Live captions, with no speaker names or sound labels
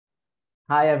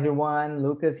Hi everyone,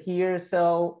 Lucas here.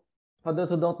 So for those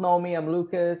who don't know me, I'm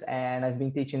Lucas and I've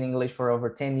been teaching English for over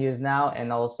 10 years now.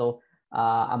 And also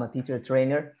I'm a teacher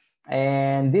trainer.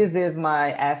 And this is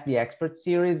my Ask the Expert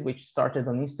series, which started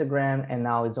on Instagram and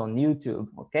now is on YouTube,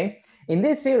 okay? In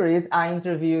this series, I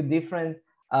interview different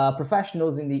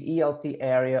professionals in the ELT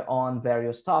area on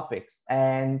various topics.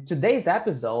 And today's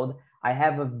episode, I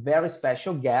have a very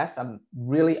special guest. I'm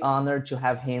really honored to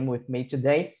have him with me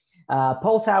today.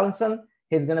 Paul Seligson.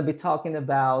 He's going to be talking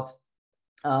about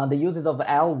the uses of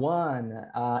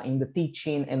L1 in the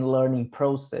teaching and learning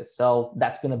process. So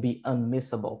that's going to be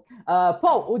unmissable.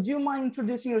 Paul, would you mind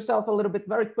introducing yourself a little bit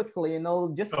very quickly,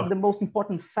 just the most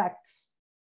important facts,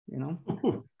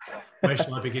 Ooh, where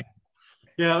shall I begin?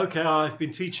 Yeah, okay. I've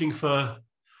been teaching for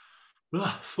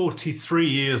 43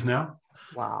 years now,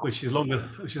 wow, which is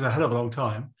a hell of a long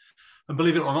time. And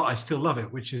believe it or not, I still love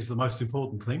it, which is the most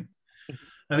important thing.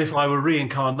 And if I were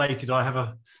reincarnated, I have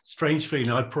a strange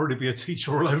feeling I'd probably be a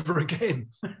teacher all over again.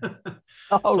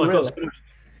 Oh, so really? I've got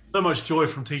so much joy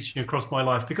from teaching across my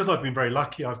life because I've been very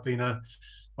lucky. I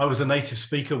was a native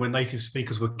speaker when native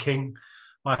speakers were king.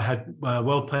 I had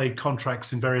well-paid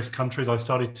contracts in various countries. I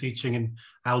started teaching in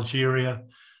Algeria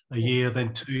a year,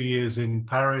 then 2 years in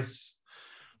Paris.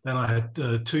 Then I had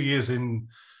 2 years in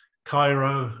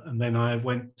Cairo, and then I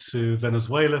went to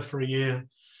Venezuela for a year,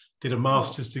 did a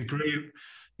master's degree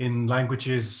in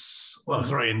languages, I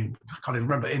can't even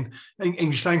remember, in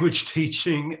English language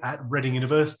teaching at Reading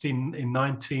University in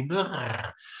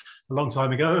a long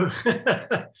time ago,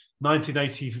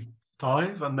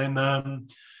 1985. And then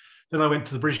I went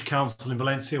to the British Council in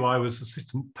Valencia, where I was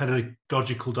assistant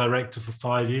pedagogical director for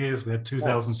 5 years. We had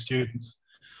 2,000 students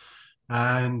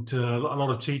and a lot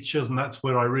of teachers, and that's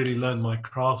where I really learned my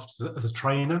craft as a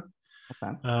trainer.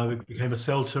 Okay. Became a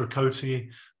CELTA, a COTI,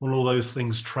 all those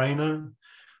things trainer.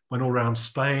 Went all around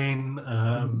Spain.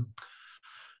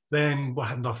 Then what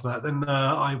happened after that? Then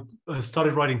I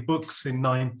started writing books in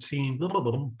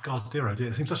 1990.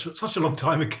 It seems such a long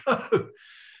time ago.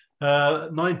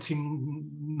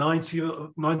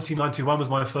 1991 was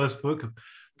my first book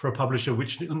for a publisher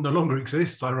which no longer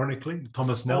exists, ironically,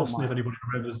 Thomas Nelson, if anybody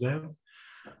remembers them.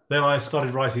 Then I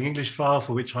started writing English File,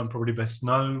 for which I'm probably best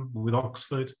known, with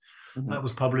Oxford. That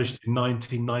was published in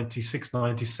 1996,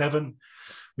 97,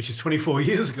 which is 24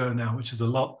 years ago now, which is a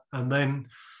lot. And then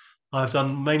I've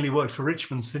mainly worked for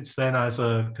Richmond since then as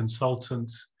a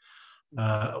consultant,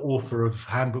 author of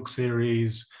handbook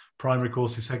series, primary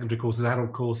courses, secondary courses,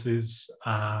 adult courses.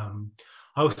 I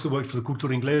also worked for the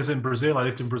Cultura Inglesa in Brazil. I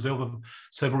lived in Brazil for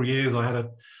several years.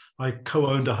 I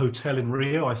co-owned a hotel in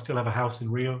Rio. I still have a house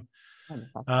in Rio.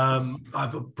 I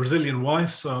have a Brazilian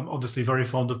wife, so I'm obviously very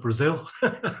fond of Brazil.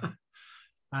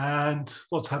 And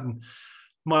what's happened?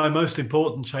 My most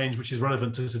important change, which is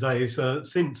relevant to today, is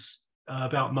since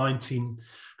about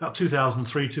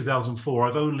 2003, 2004,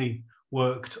 I've only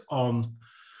worked on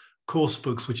course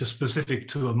books which are specific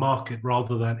to a market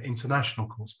rather than international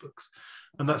course books.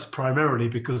 And that's primarily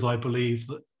because I believe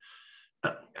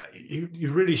that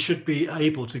you really should be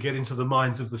able to get into the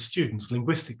minds of the students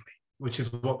linguistically, which is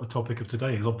what the topic of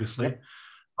today is, obviously. Yep.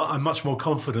 I'm much more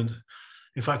confident.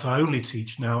 In fact, I only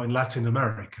teach now in Latin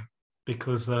America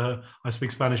because I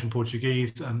speak Spanish and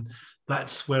Portuguese, and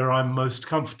that's where I'm most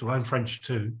comfortable. I'm French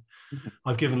too.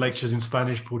 I've given lectures in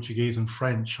Spanish, Portuguese, and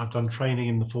French. I've done training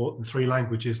in the 3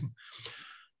 languages.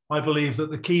 I believe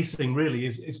that the key thing really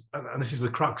is, and this is the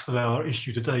crux of our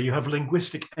issue today, you have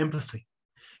linguistic empathy.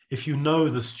 If you know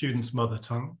the student's mother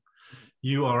tongue,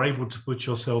 you are able to put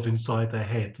yourself inside their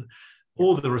head.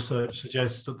 All the research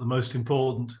suggests that the most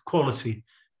important quality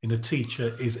in a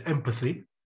teacher is empathy.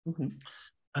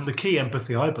 And the key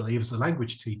empathy, I believe, as a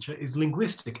language teacher is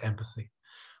linguistic empathy.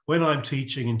 When I'm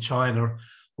teaching in China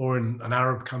or in an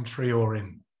Arab country or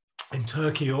in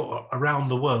Turkey or around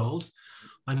the world,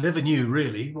 I never knew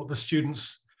really what the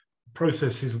students'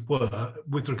 processes were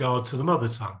with regard to the mother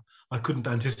tongue. I couldn't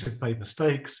anticipate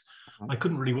mistakes. I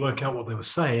couldn't really work out what they were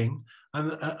saying.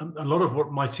 And a lot of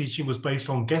what my teaching was based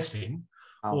on guessing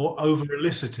or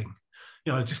over-eliciting.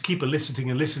 Just keep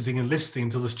eliciting and eliciting and eliciting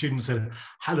until the student said,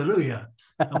 hallelujah.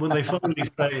 And when they finally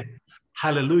say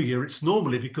hallelujah, it's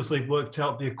normally because they've worked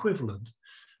out the equivalent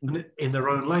in their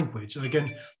own language. And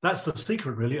again, that's the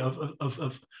secret really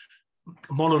of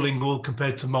monolingual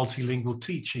compared to multilingual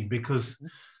teaching, because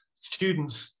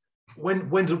students,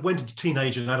 when do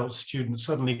teenage and adult students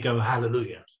suddenly go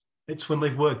hallelujah? It's when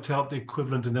they've worked out the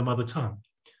equivalent in their mother tongue.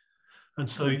 And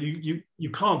so you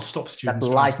can't stop students.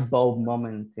 That light bulb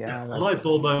moment, yeah. The light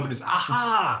bulb moment is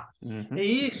aha, it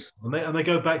is, and they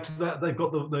go back to that. They've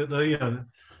got the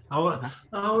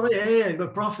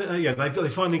The prophet, they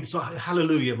finally, it's like a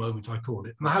hallelujah moment, I call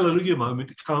it. And the hallelujah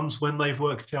moment comes when they've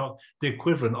worked out the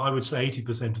equivalent, I would say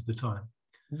 80% of the time.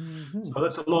 So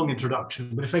that's a long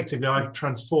introduction, but effectively I've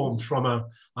transformed from a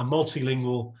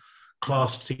multilingual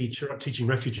class teacher, teaching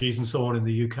refugees and so on in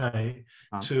the UK,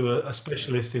 to a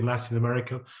specialist in Latin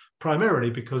America, primarily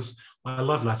because I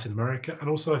love Latin America and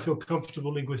also I feel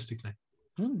comfortable linguistically.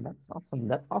 That's awesome.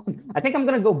 That's awesome. I think I'm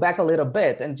going to go back a little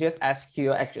bit and just ask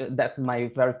you, actually, that's my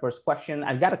very first question.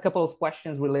 I've got a couple of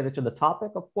questions related to the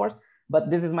topic, of course, but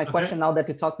this is my question now that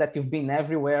you talk that you've been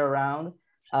everywhere around.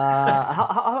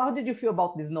 How did you feel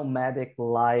about this nomadic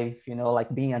life,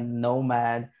 like being a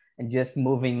nomad and just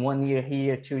moving 1 year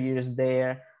here, 2 years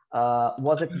there?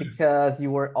 Was it because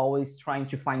you were always trying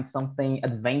to find something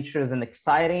adventurous and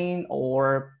exciting,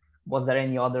 or was there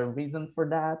any other reason for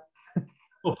that?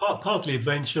 Well, partly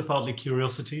adventure, partly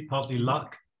curiosity, partly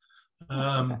luck,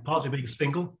 partly being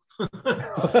single,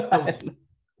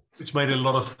 which made it a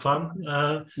lot of fun.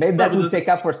 Maybe that would take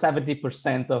up for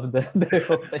 70% of the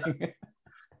whole thing.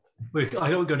 I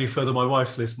don't go any further. My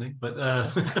wife's listening, but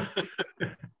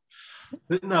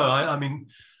no, I mean,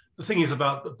 the thing is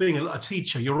about being a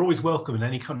teacher. You're always welcome in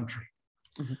any country.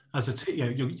 As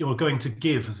you're going to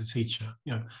give as a teacher.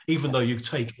 Even though you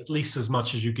take at least as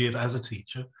much as you give as a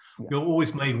teacher, you're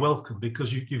always made welcome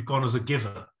because you've gone as a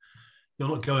giver. You're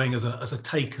not going as a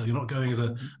taker. You're not going as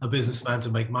a businessman to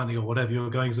make money or whatever.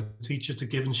 You're going as a teacher to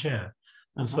give and share.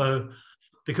 And so,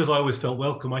 because I always felt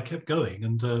welcome, I kept going.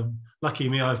 And lucky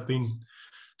me, I've been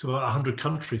to about 100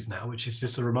 countries now, which is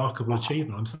just a remarkable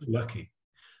achievement. I'm so lucky,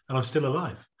 and I'm still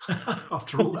alive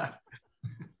after all that.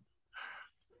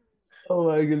 Oh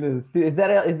my goodness! Is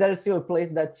there still a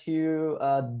place that you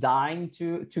dying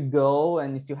to go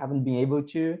and you still haven't been able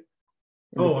to?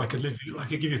 Oh, I could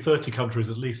give you 30 countries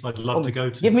at least. I'd love to go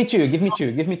to. Give me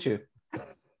two.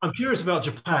 I'm curious about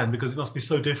Japan because it must be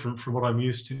so different from what I'm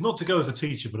used to. Not to go as a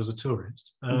teacher, but as a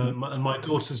tourist. And my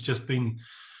daughter's just been,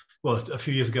 well, a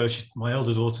few years ago, my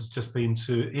elder daughter's just been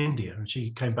to India, and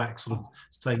she came back sort of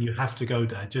saying, "You have to go,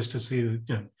 Dad, just to see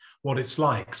what it's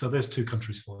like." So there's 2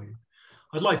 countries for you.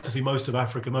 I'd like to see most of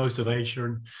Africa, most of Asia,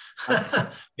 and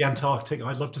the Antarctic.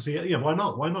 I'd love to see it. Why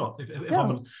not? Why not?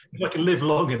 If I can live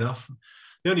long enough.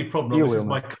 The only problem is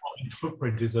my carbon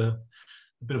footprint is a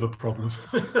bit of a problem.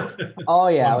 Oh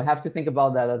yeah, we have to think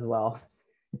about that as well.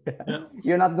 Yeah.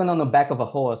 You're not going on the back of a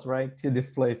horse, right, to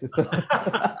this place, so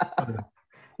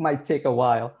might take a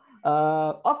while.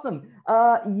 Awesome.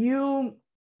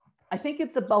 I think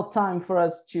it's about time for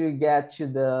us to get to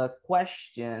the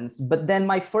questions, but then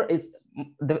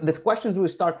the questions will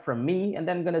start from me, and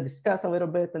then I'm going to discuss a little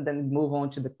bit and then move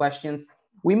on to the questions.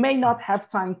 We may not have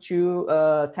time to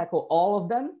tackle all of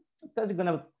them because we're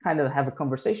going to kind of have a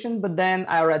conversation, but then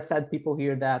I already said people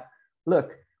here that,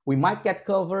 look, we might get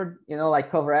covered,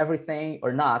 like cover everything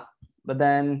or not, but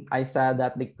then I said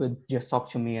that they could just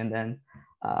talk to me and then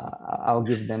I'll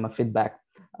give them a feedback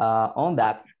on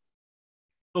that.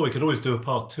 Oh, we could always do a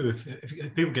part 2.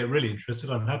 If people get really interested,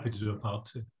 I'm happy to do a part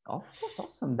 2. Oh, that's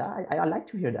awesome. I like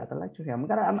to hear that.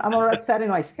 I'm already setting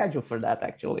my schedule for that,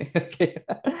 actually. Okay.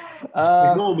 It's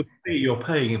the enormous fee you're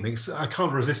paying me. I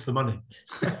can't resist the money.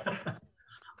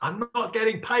 I'm not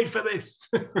getting paid for this.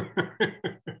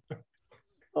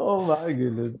 Oh my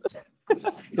goodness.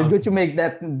 It's good to make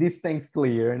these things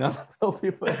clear, so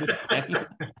people understand.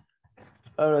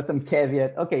 Some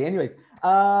caveat. Okay, anyways.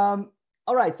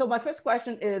 All right, so my first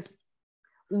question is,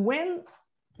 when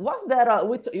was that,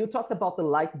 you talked about the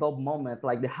light bulb moment,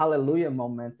 like the hallelujah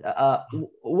moment.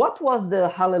 What was the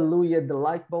hallelujah, the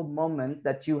light bulb moment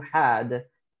that you had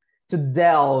to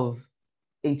delve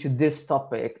into this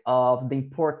topic of the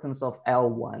importance of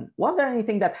L1? Was there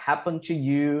anything that happened to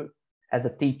you as a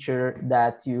teacher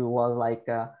that you was like,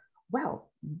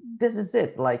 well, this is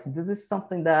it. Like, this is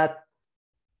something that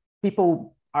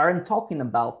people aren't talking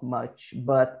about much,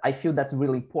 but I feel that's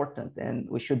really important and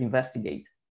we should investigate.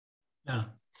 Yeah.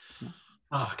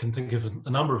 I can think of a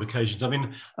number of occasions. I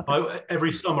mean,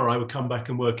 every summer I would come back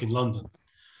and work in London.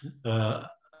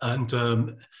 And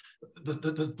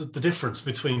the difference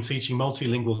between teaching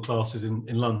multilingual classes in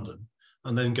London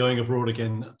and then going abroad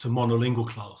again to monolingual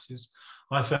classes,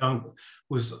 I found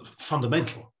was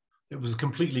fundamental. It was a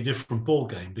completely different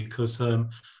ballgame because, and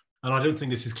I don't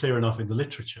think this is clear enough in the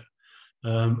literature,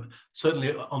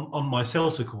 certainly on my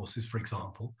CELTA courses, for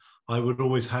example, I would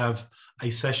always have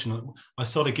a session. I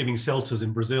started giving CELTAs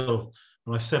in Brazil,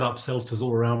 and I've set up CELTAs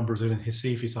all around Brazil, in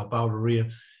Recife, Sao Paulo, Rio,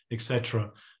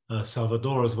 etc.,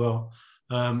 Salvador as well.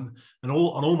 And on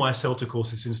all my CELTA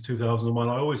courses since 2001,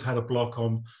 I always had a block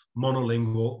on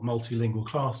monolingual, multilingual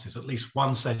classes, at least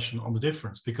one session on the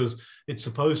difference, because it's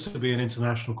supposed to be an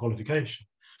international qualification.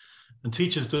 And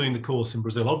teachers doing the course in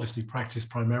Brazil obviously practice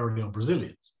primarily on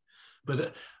Brazilians,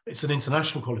 but it's an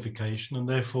international qualification, and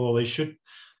therefore they should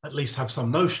at least have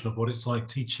some notion of what it's like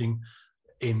teaching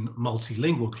in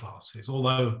multilingual classes,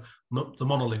 although the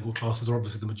monolingual classes are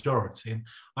obviously the majority. And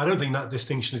I don't think that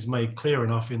distinction is made clear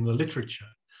enough in the literature.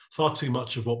 Far too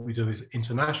much of what we do is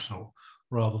international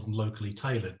rather than locally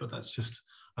tailored, but that's just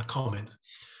a comment.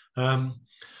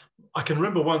 I can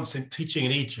remember once teaching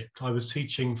in Egypt. I was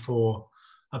teaching for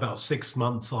about 6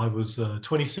 months. I was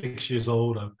 26 years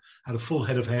old. I had a full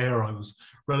head of hair. I was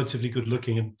relatively good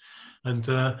looking, and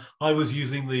I was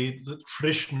using the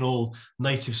traditional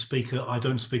native speaker, I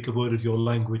don't speak a word of your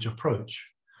language approach,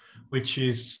 which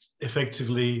is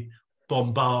effectively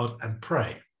bombard and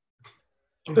pray.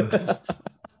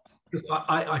 Because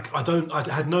I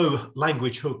had no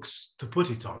language hooks to put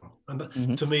it on.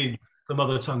 And to me, the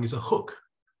mother tongue is a hook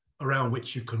around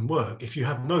which you can work. If you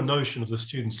have no notion of the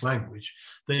student's language,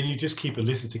 then you just keep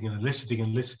eliciting and eliciting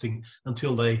and eliciting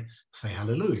until they say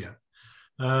hallelujah.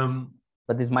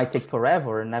 But this might take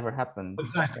forever and never happen.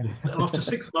 Exactly. After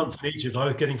 6 months in Egypt, I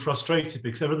was getting frustrated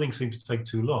because everything seemed to take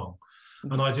too long,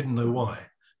 and I didn't know why.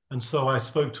 And so I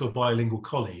spoke to a bilingual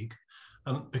colleague,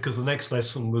 and because the next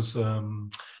lesson was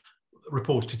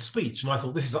reported speech, and I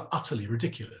thought, this is utterly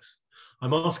ridiculous.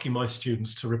 I'm asking my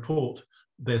students to report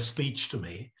their speech to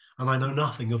me, and I know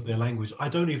nothing of their language. I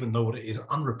don't even know what it is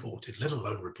unreported, let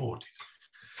alone reported.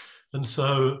 And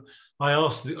so I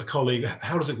asked a colleague,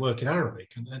 how does it work in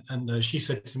Arabic? And she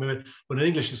said to me, well, in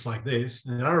English it's like this,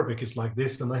 and in Arabic it's like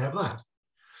this, and they have that.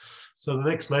 So the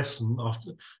next lesson,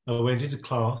 after I went into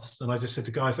class, and I just said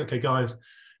to guys, okay, guys,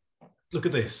 look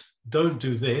at this. Don't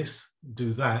do this,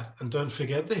 do that, and don't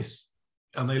forget this.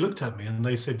 And they looked at me and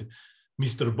they said,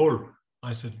 Mr. Bol.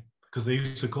 I said, because they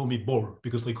used to call me Bol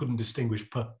because they couldn't distinguish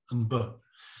P and B.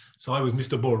 So I was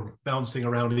Mr. Bol, bouncing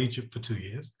around Egypt for 2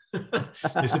 years.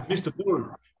 They said, Mr. Bol,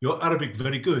 your Arabic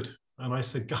very good. And I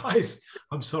said, guys,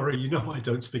 I'm sorry, you know I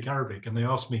don't speak Arabic. And they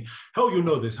asked me, how you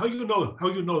know this? How you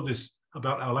know this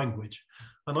about our language?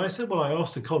 And I said, well, I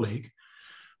asked a colleague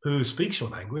who speaks your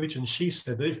language, and she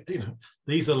said, you know,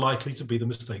 these are likely to be the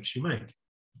mistakes you make.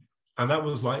 And that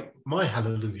was like my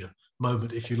hallelujah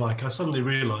moment, if you like. I suddenly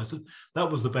realized that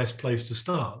that was the best place to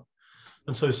start.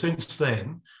 And so since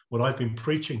then, what I've been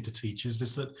preaching to teachers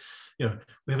is that, you know,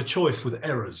 we have a choice with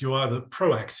errors. You're either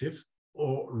proactive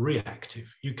or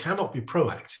reactive. You cannot be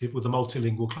proactive with a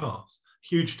multilingual class.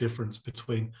 Huge difference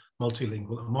between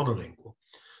multilingual and monolingual.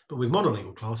 But with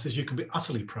monolingual classes, you can be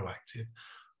utterly proactive.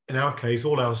 In our case,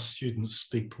 all our students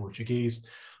speak Portuguese.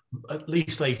 At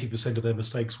least 80% of their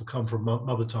mistakes will come from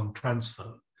mother tongue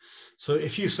transfer. So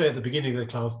if you say at the beginning of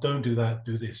the class, don't do that,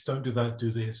 do this, don't do that,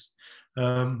 do this,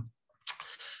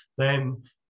 then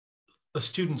the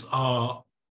students are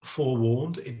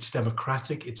forewarned. It's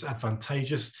democratic, it's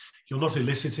advantageous. You're not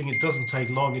eliciting, it doesn't take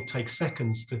long, it takes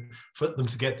seconds for them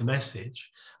to get the message.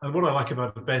 And what I like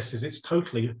about it best is it's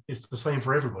the same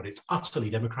for everybody. It's utterly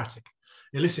democratic.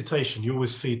 Elicitation, you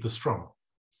always feed the strong,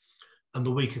 and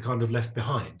the weak are kind of left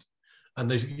behind. And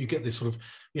you get this sort of,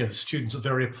 you know, students at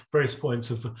various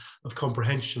points of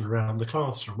comprehension around the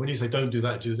classroom. When you say, don't do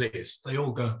that, do this, they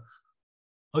all go,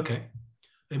 okay,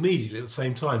 immediately at the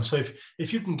same time. So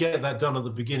if you can get that done at the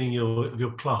beginning of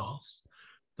your class,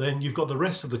 then you've got the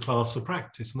rest of the class to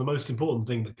practice. And the most important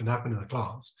thing that can happen in a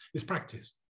class is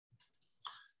practice.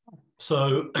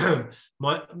 So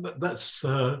that's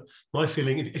my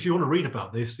feeling. If you want to read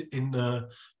about this, in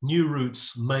New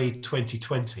Roots, May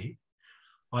 2020,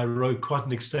 I wrote quite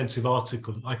an extensive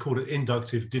article. I called it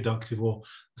inductive, deductive, or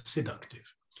seductive.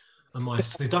 And my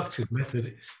seductive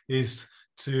method is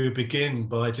to begin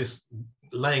by just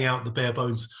laying out the bare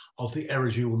bones of the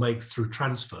errors you will make through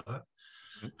transfer,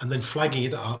 and then flagging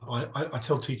it up. I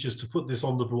tell teachers to put this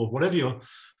on the board, whatever your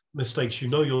mistakes you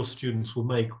know your students will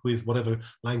make with whatever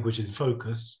language is in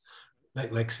focus,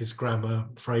 lexis, grammar,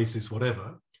 phrases,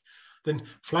 whatever, then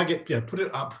flag it, put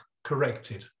it up,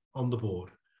 corrected on the board.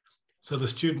 So the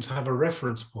students have a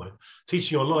reference point.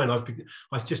 Teaching online,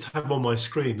 I just have on my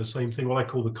screen the same thing, what I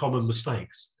call the common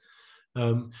mistakes.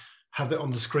 Have that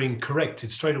on the screen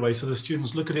corrected straight away. So the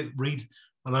students look at it, read,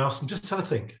 and I ask them, just have a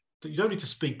think. You don't need to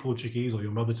speak Portuguese or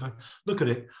your mother tongue. Look at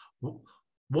it.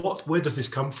 Where does this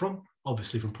come from?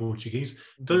 Obviously from Portuguese.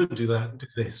 Don't do that, do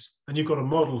this. And you've got a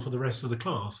model for the rest of the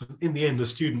class. And in the end, the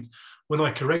student, when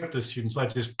I correct the students, I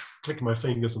just click my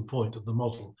fingers and point at the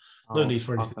model. No need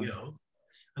for anything else.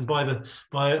 And by the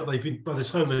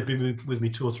time they've been with me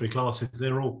 2 or 3 classes,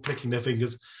 they're all clicking their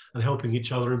fingers and helping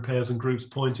each other in pairs and groups,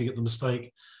 pointing at the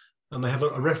mistake. and they have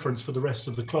a reference for the rest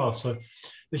of the class. So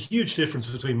the huge difference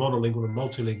between monolingual and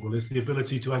multilingual is the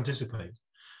ability to anticipate.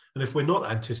 And if we're not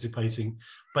anticipating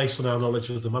based on our knowledge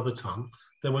of the mother tongue,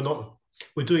 then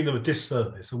we're doing them a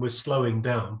disservice, and we're slowing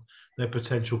down their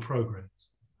potential progress.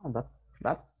 Oh,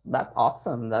 that's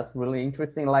awesome. That's really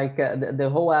interesting. Like the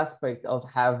whole aspect of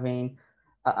having,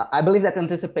 I believe that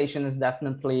anticipation is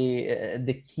definitely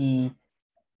the key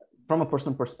from a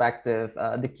personal perspective,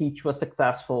 the key to a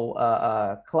successful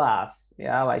class.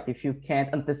 Yeah, like if you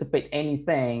can't anticipate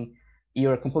anything,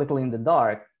 you're completely in the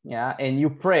dark. Yeah, and you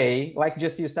pray, like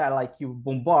just you said, like you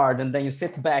bombard, and then you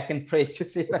sit back and pray to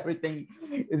see if everything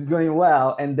is going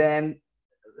well. And then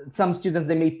some students,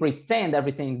 they may pretend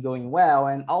everything is going well,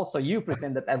 and also you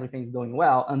pretend that everything is going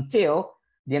well until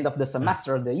the end of the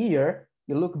semester or the year.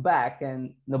 You look back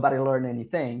and nobody learned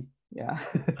anything. Yeah.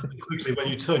 Quickly, when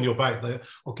you turn your back, they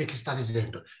okay, que está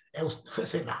dizendo?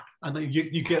 And then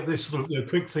you get this sort of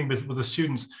quick thing with the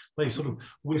students. They sort of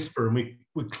whisper, and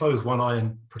we close one eye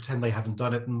and pretend they haven't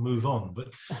done it and move on.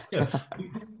 But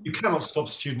you cannot stop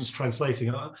students translating.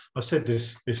 I've said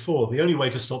this before. The only way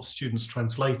to stop students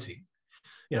translating,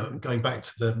 going back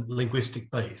to the linguistic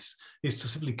base, is to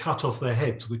simply cut off their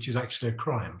heads, which is actually a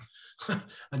crime,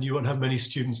 and you won't have many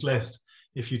students left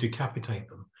if you decapitate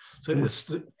them. So it's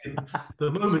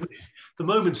the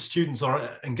moment students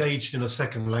are engaged in a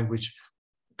second language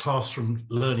classroom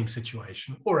learning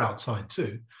situation, or outside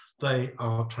too, they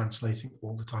are translating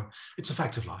all the time. It's a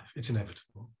fact of life. It's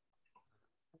inevitable.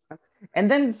 And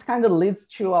then this kind of leads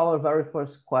to our very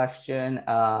first question.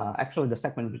 Actually, the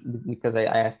second, because I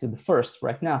asked you the first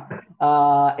right now.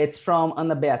 It's from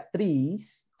Ana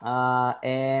Beatriz,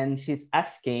 and she's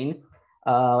asking,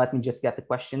 let me just get the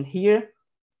question here.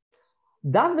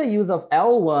 Does the use of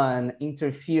L1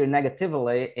 interfere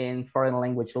negatively in foreign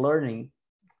language learning?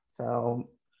 So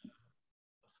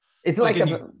it's like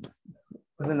an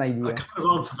idea. I kind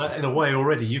of answered that in a way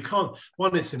already. You can't,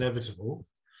 one, it's inevitable.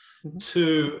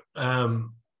 Two, I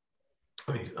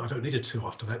mean, I don't need a two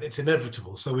after that. It's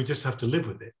inevitable. So we just have to live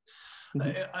with it.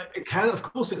 It can, of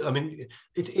course,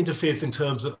 it interferes in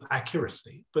terms of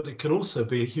accuracy, but it can also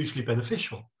be hugely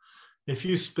beneficial. If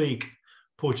you speak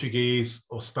Portuguese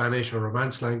or Spanish or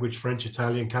Romance language, French,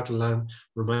 Italian, Catalan,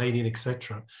 Romanian,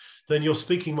 etc., then you're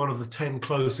speaking one of the 10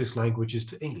 closest languages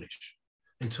to English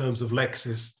in terms of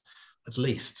lexis, at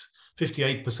least.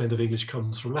 58% of English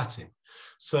comes from Latin.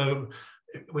 So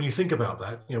when you think about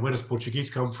that, where does Portuguese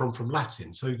come from? From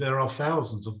Latin. So there are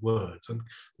thousands of words and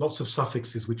lots of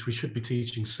suffixes, which we should be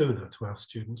teaching sooner to our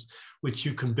students, which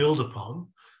you can build upon,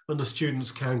 and the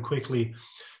students can quickly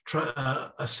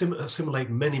assimilate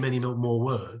many more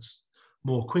words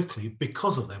more quickly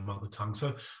because of their mother tongue.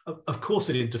 So of course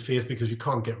it interferes because you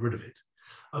can't get rid of it.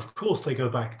 Of course they go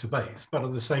back to base, but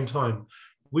at the same time,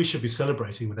 we should be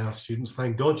celebrating with our students.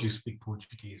 Thank God you speak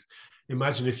Portuguese.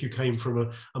 Imagine if you came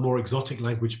from a more exotic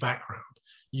language background,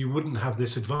 you wouldn't have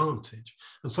this advantage.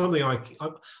 And something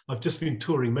I've just been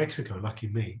touring Mexico, lucky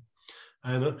me.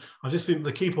 And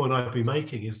the key point I've been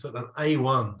making is that an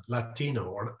A1 Latino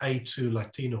or an A2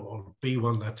 Latino or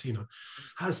B1 Latino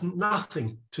has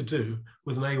nothing to do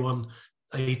with an A1,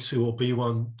 A2 or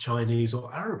B1 Chinese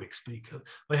or Arabic speaker.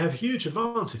 They have huge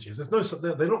advantages.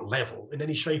 They're not level in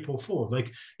any shape or form.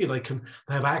 They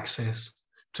have access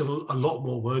to a lot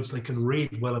more words. They can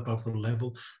read well above the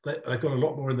level. They've got a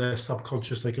lot more in their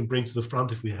subconscious they can bring to the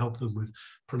front if we help them with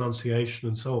pronunciation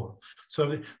and so on.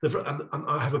 So, and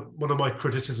I have one of my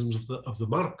criticisms of the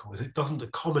Marco is it doesn't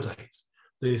accommodate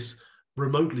this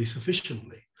remotely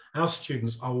sufficiently. Our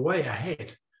students are way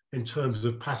ahead in terms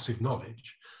of passive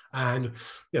knowledge. And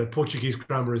Portuguese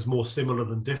grammar is more similar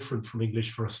than different from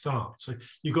English for a start. So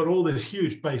you've got all this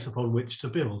huge base upon which to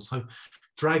build. So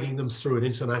dragging them through an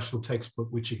international textbook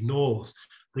which ignores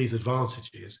these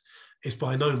advantages is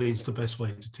by no means the best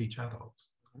way to teach adults.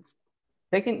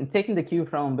 Taking the cue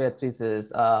from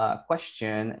Beatriz's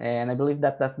question, and I believe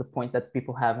that that's the point that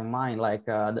people have in mind, like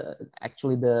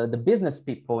actually the business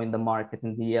people in the market,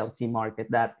 in the LT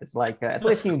market, that is like, at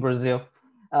least in Brazil,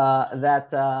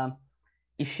 that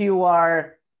if you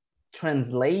are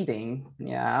translating,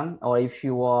 or if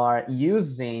you are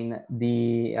using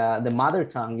the mother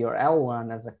tongue, your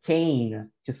L1, as a cane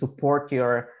to support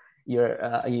your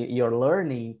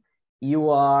learning, you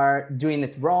are doing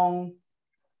it wrong.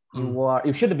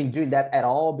 You shouldn't be doing that at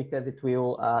all, because it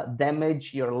will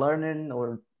damage your learning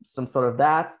or some sort of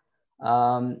that.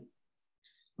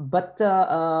 But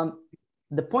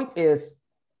the point is,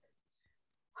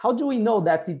 how do we know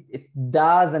that it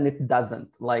does and it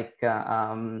doesn't? Like,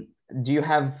 do you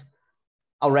have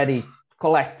already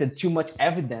collected too much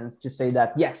evidence to say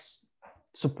that, yes,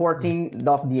 supporting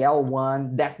of the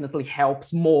L1 definitely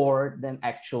helps more than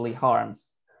actually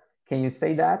harms. Can you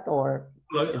say that, or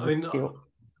is it still?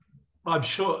 I'm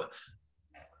sure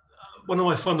one of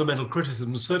my fundamental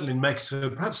criticisms, certainly in Mexico,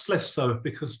 perhaps less so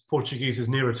because Portuguese is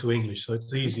nearer to English, so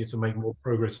it's easier to make more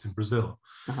progress in Brazil,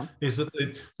 is that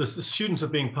the students are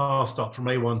being passed up from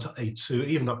A1 to A2,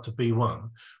 even up to B1,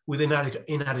 with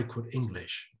inadequate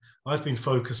English. I've been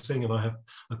focusing, and I have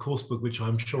a course book, which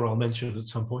I'm sure I'll mention at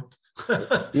some point,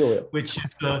 which is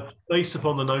based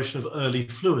upon the notion of early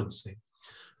fluency.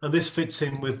 And this fits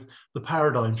in with the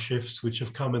paradigm shifts which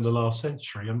have come in the last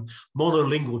century. And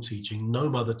monolingual teaching, no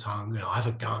mother tongue, I have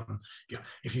a gun,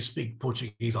 if you speak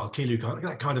Portuguese, I'll kill you,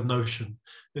 that kind of notion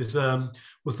was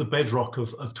the bedrock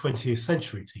of 20th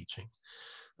century teaching.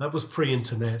 That was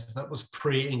pre-internet, that was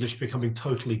pre-English becoming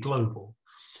totally global.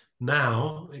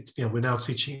 Now, we're now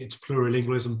teaching it's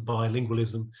plurilingualism,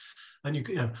 bilingualism,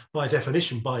 and by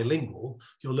definition, bilingual,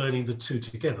 you're learning the two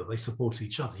together. They support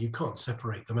each other. You can't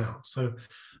separate them out. So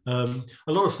a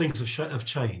lot of things have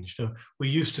changed. We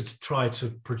used to try to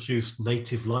produce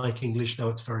native-like English. Now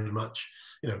it's very much,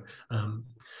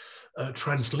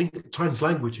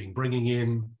 translanguaging, bringing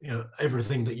in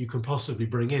everything that you can possibly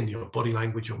bring in, your body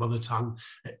language, your mother tongue,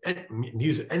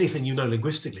 music, anything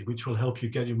linguistically, which will help you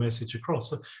get your message across.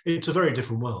 So it's a very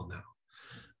different world now.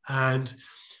 And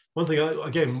one thing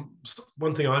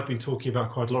I've been talking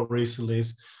about quite a lot recently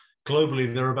is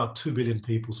globally there are about 2 billion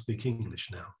people speak English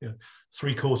now.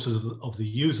 3/4 of the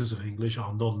users of English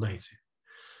are non-native,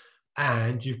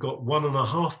 and you've got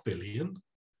 1.5 billion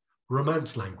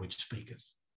Romance language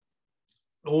speakers,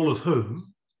 all of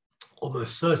whom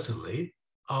almost certainly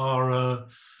are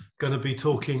going to be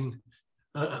talking,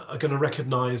 are going to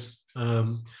recognize if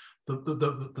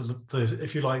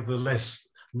you like, the less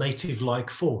native-like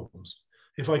forms.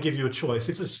 If I give you a choice,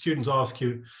 if the students ask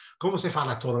you, "Como se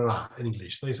fala tolerar" in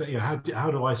English? They say, how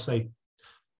do I say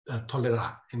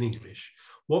tolerar in English?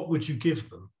 What would you give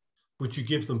them? Would you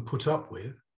give them put up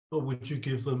with, or would you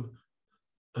give them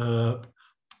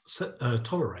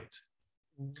tolerate?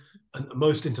 And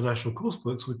most international course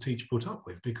books would teach put up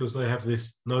with, because they have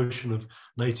this notion of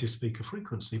native speaker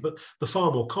frequency. But the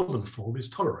far more common form is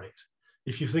tolerate.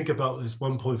 If you think about this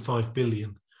 1.5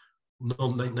 billion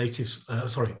non-native,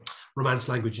 Romance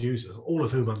language users, all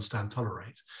of whom understand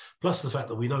tolerate, plus the fact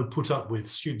that we know put up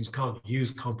with, students can't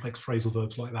use complex phrasal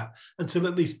verbs like that until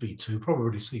at least B2,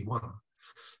 probably C1.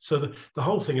 So the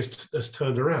whole thing has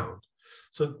turned around.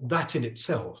 So that in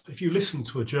itself, if you listen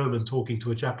to a German talking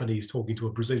to a Japanese, talking to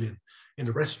a Brazilian in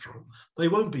a restaurant, they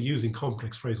won't be using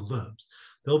complex phrasal verbs.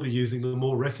 They'll be using the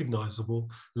more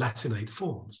recognizable Latinate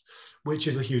forms, which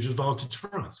is a huge advantage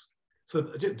for us. So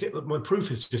my proof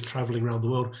is just traveling around the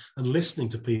world and listening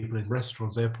to people in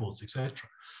restaurants, airports, etc.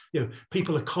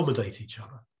 People accommodate each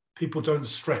other. People don't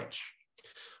stretch.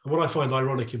 And what I find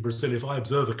ironic in Brazil, if I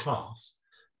observe a class,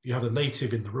 you have a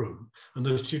native in the room, and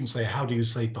the students say, "How do you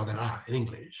say tolerar in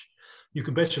English?" You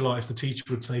can bet your life the teacher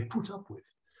would say "put up with,"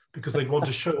 because they'd want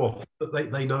to show off that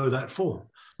they know that form,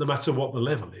 no matter what the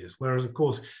level is. Whereas, of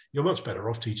course, you're much better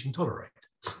off teaching tolerate.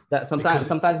 That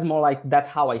sometimes more like that's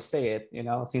how I say it,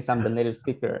 since I'm the native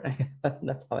speaker.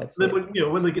 That's how I say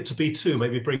it. When they get to B2,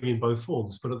 maybe bring in both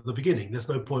forms, but at the beginning, there's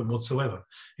no point whatsoever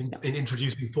in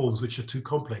introducing forms which are too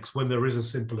complex when there is a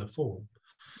simpler form.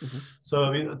 So,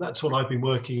 I mean, that's what I've been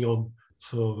working on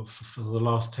for the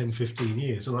last 10, 15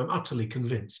 years, and I'm utterly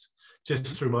convinced,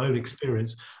 just through my own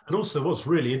experience. And also what's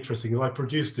really interesting is I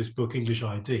produced this book, English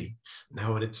ID,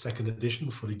 now in its second edition,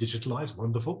 fully digitalized,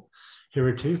 wonderful. Here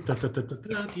it is.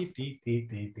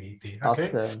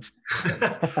 Okay.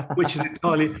 Which is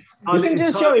entirely. You can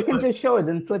just show it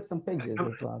and flip some pages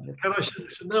as well. Can I show?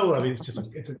 No, I mean it's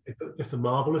just a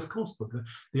marvelous course book.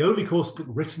 The only course book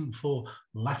written for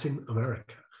Latin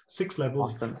America. 6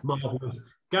 levels, awesome. Marvelous,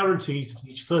 guaranteed to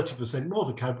teach 30% more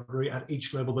vocabulary at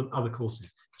each level than other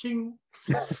courses. Ching.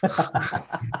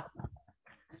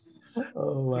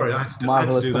 Oh, sorry,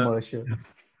 marvelous commercial.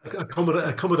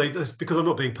 Accommodate this, because I'm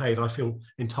not being paid. I feel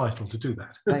entitled to do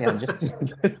that.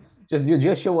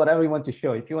 just show whatever you want to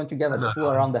show. If you want to get a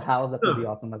tour around the house, that would be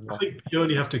awesome as well. I think you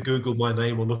only have to Google my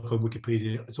name or look on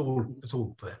Wikipedia. It's all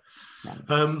there. Yeah.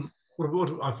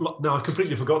 I've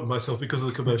completely forgotten myself because of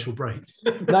the commercial break.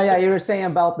 You were saying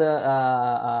about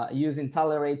the using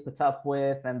tolerate, put up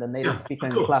with, and the native speaker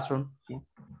in the classroom. Yeah.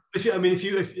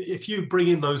 If you bring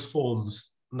in those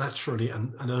forms naturally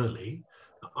and early,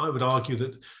 I would argue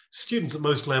that students at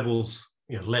most levels,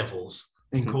 in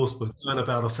course book learn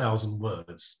about 1,000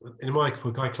 words. In my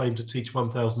book, I claim to teach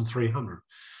 1,300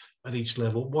 at each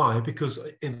level. Why? Because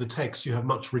in the text you have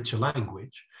much richer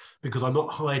language, because I'm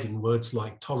not hiding words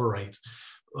like tolerate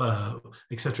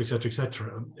etc., etc.,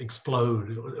 etc.,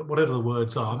 explode, whatever the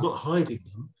words are. I'm not hiding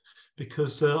them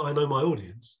because I know my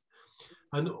audience.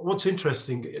 And what's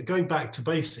interesting, going back to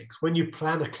basics, when you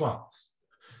plan a class,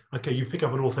 okay, you pick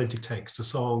up an authentic text, a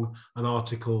song, an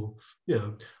article,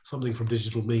 something from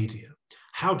digital media.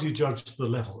 How do you judge the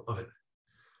level of it?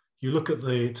 You look at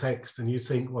the text and you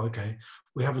think, well, okay,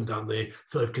 we haven't done the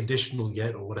third conditional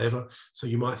yet or whatever. So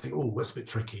you might think, oh, that's a bit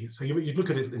tricky. So you look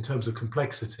at it in terms of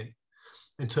complexity,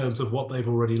 in terms of what they've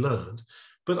already learned.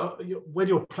 But when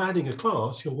you're planning a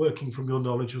class, you're working from your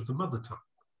knowledge of the mother tongue.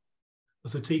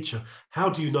 As a teacher, how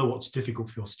do you know what's difficult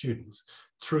for your students?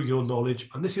 Through your knowledge,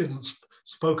 and this isn't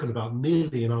spoken about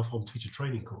nearly enough on teacher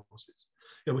training courses.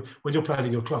 When you're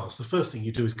planning your class, the first thing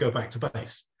you do is go back to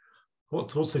base.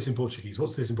 What's this in Portuguese?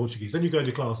 What's this in Portuguese? Then you go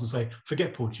into class and say,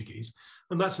 forget Portuguese.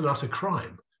 And that's an utter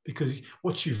crime, because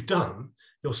what you've done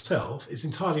yourself is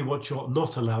entirely what you're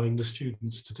not allowing the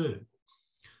students to do.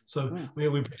 So we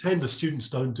pretend the students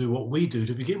don't do what we do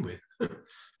to begin with.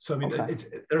 So I mean,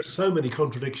 there are so many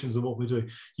contradictions in what we're doing.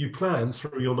 You plan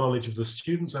through your knowledge of the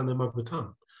students and their mother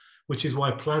tongue, which is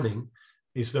why planning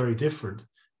is very different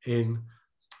in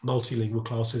multilingual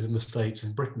classes in the States,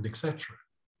 in Britain, etc.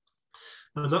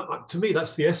 And to me,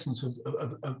 that's the essence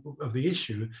of the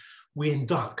issue. We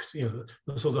induct,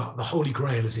 the holy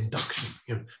grail is induction.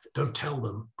 Don't tell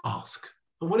them, ask.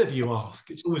 And whenever you ask,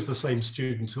 it's always the same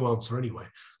students who answer anyway.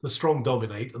 The strong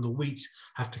dominate and the weak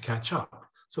have to catch up.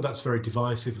 So that's very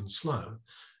divisive and slow.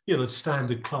 The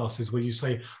standard classes where you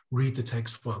say, read the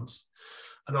text once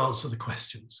and answer the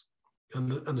questions.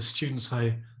 And the students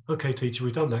say, okay, teacher,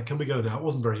 we've done that. Can we go now? It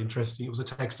wasn't very interesting. It was a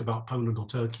text about Poland or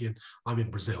Turkey, and I'm in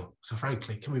Brazil. So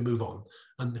frankly, can we move on?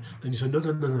 And then you say,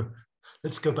 no.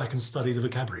 Let's go back and study the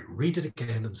vocabulary. Read it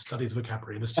again and study the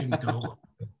vocabulary. And the students go, oh,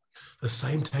 the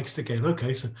same text again.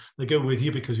 Okay, so they go with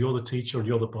you because you're the teacher and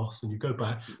you're the boss, and you go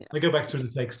back. Yeah. They go back through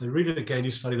the text, they read it again,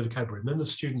 you study the vocabulary. And then the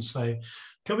students say,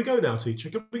 can we go now, teacher?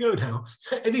 Can we go now?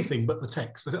 Anything but the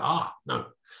text. They say, no.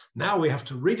 Now we have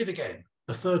to read it again.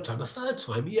 The third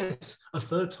time, yes, a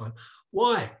third time.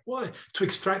 Why? To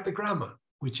extract the grammar,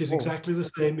 which is exactly the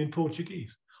same in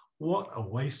Portuguese. What a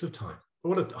waste of time.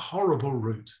 What a horrible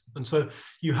route. And so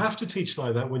you have to teach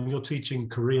like that when you're teaching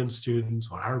Korean students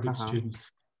or Arabic students,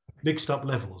 mixed up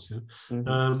levels.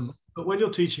 But when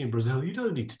you're teaching in Brazil, you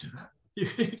don't need to do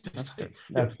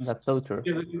that. That's so true.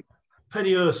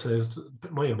 Penny says,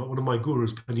 one of my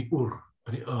gurus, Penny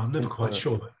I'm never quite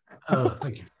sure.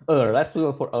 Thank you. Let's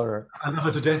go for I love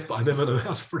her to death, but I never know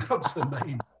how to pronounce her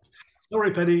name.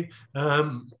 Sorry, Penny.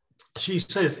 She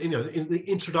says, in the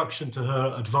introduction to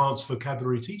her advanced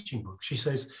vocabulary teaching book, she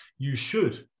says you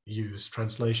should use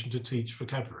translation to teach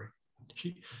vocabulary.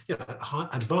 At high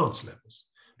advanced levels,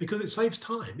 because it saves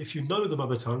time. If you know the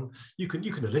mother tongue, you can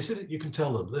elicit it, you can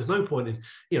tell them. There's no point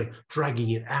in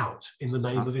dragging it out in the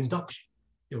name of induction.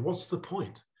 What's the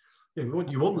point?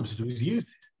 What you want them to do is use it.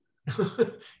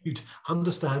 You'd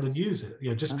understand and use it.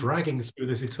 Just dragging through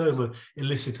this eternal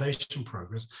elicitation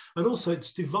progress. And also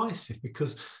it's divisive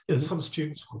because some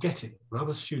students will get it and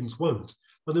other students won't.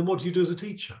 And then what do you do as a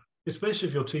teacher? Especially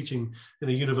if you're teaching in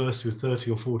a university with 30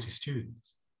 or 40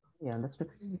 students. Yeah, that's true.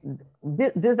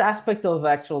 This aspect of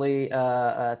actually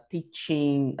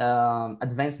teaching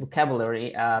advanced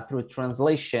vocabulary through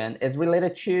translation is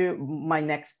related to my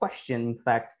next question, in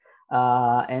fact.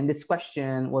 And this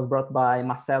question was brought by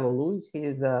Marcelo Luis.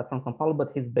 He's from São Paulo,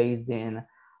 but he's based in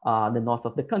the north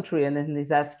of the country. And then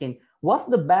he's asking, what's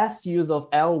the best use of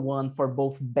L1 for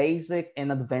both basic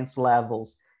and advanced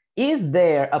levels? Is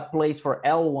there a place for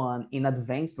L1 in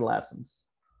advanced lessons?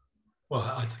 Well,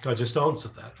 I think I just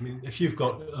answered that. I mean, if you've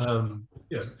got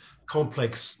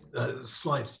complex,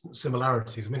 slight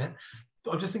similarities, I mean,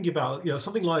 I'm just thinking about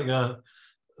something like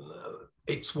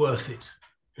it's worth it.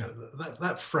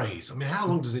 That phrase. I mean, how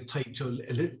long does it take to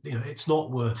it's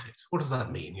not worth it? What does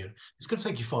that mean? It's going to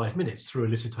take you 5 minutes through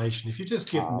elicitation. If you just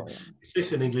give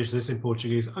this in English, this in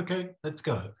Portuguese, okay, let's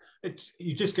go.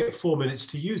 You just get 4 minutes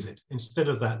to use it instead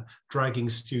of that dragging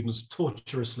students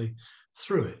tortuously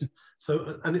through it.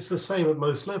 So, and it's the same at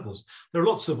most levels. There are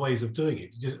lots of ways of doing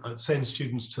it. You just send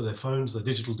students to their phones, their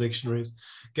digital dictionaries,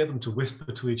 get them to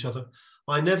whisper to each other.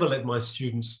 I never let my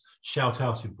students shout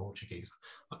out in Portuguese.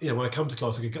 When I come to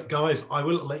class, I go, guys, I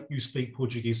will let you speak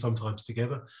Portuguese sometimes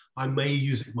together. I may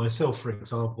use it myself, for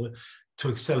example, to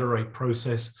accelerate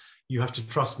process. You have to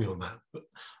trust me on that. But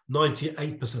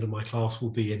 98% of my class will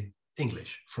be in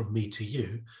English from me to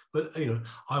you. But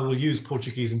I will use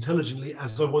Portuguese intelligently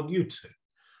as I want you to.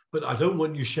 But I don't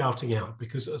want you shouting out,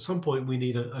 because at some point we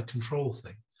need a control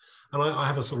thing. And I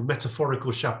have a sort of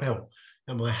metaphorical chapéu.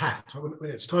 and my hat. When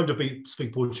it's time to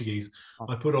speak Portuguese,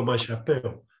 I put on my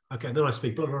chapéu. Okay, and then I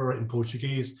speak blah, blah, blah in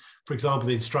Portuguese. For example,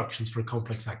 the instructions for a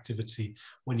complex activity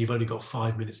when you've only got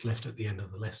 5 minutes left at the end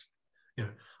of the lesson. You know,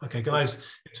 okay, guys,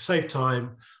 to save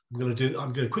time, I'm going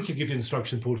to quickly give you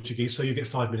instruction in Portuguese so you get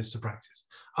 5 minutes to practice.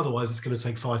 Otherwise, it's going to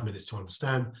take 5 minutes to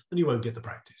understand and you won't get the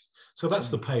practice. So that's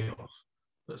the payoff.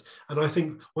 And I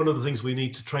think one of the things we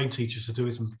need to train teachers to do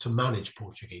is to manage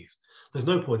Portuguese. There's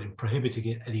no point in prohibiting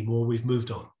it anymore. We've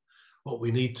moved on. What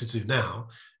we need to do now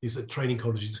is that training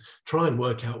colleges try and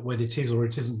work out when it is or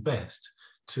it isn't best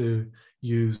to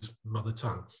use mother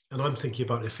tongue. And I'm thinking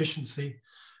about efficiency.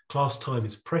 Class time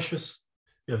is precious.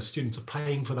 You know, students are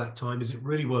paying for that time. Is it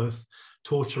really worth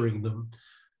torturing them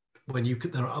when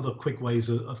there are other quick ways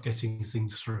of getting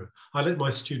things through? I let my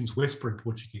students whisper in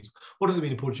Portuguese. What does it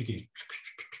mean in Portuguese?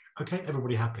 Okay,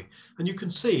 everybody happy. And you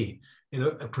can see in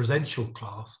a presential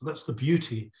class, and that's the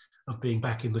beauty of being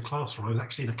back in the classroom. I was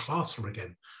actually in a classroom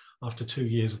again after 2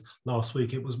 years last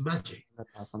week. It was magic. That's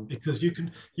awesome. Because you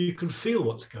can feel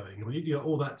what's going on. You know,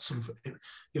 all that sort of,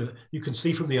 you know, you can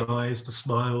see from the eyes, the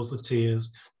smiles, the tears.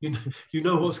 You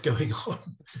know what's going on,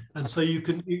 and so you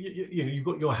can you've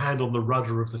got your hand on the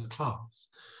rudder of the class,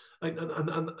 and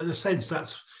in a sense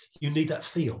you need that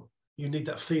feel. You need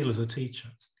that feel as a teacher.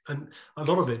 And a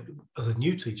lot of it, as a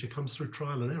new teacher, comes through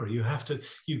trial and error.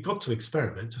 You've got to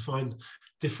experiment to find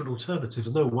different alternatives.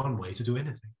 There's no one way to do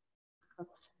anything.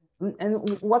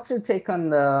 And what's your take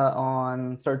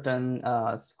on certain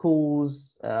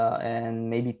schools and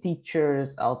maybe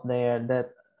teachers out there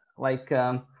that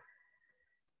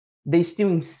they still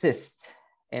insist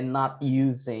in not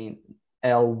using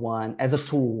L1 as a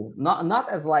tool, not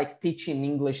as like teaching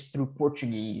English through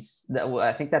Portuguese?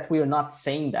 I think that we are not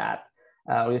saying that.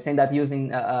 We're saying that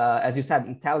using, as you said,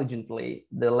 intelligently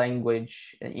the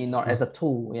language as a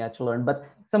tool, to learn. But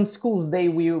some schools, they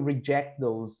will reject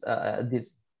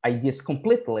these ideas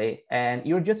completely, and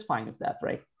you're just fine with that,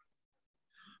 right?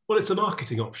 Well, it's a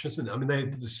marketing option, isn't it? I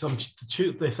mean,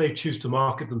 if they choose to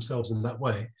market themselves in that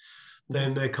way,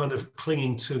 then they're kind of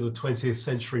clinging to the 20th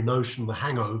century notion, the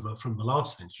hangover from the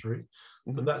last century,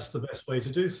 but that's the best way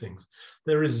to do things.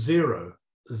 There is zero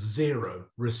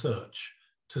research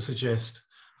to suggest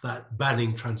that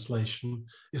banning translation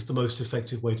is the most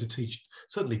effective way to teach,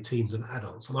 certainly teens and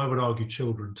adults, and I would argue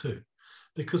children too,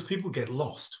 because people get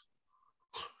lost,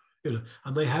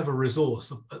 and they have a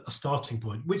resource, a starting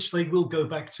point, which they will go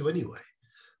back to anyway.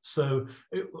 So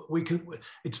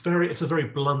it's a very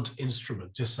blunt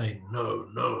instrument, just saying no,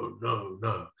 no, no,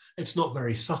 no. It's not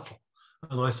very subtle.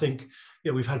 And I think,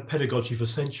 we've had pedagogy for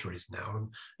centuries now,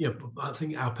 and I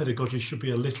think our pedagogy should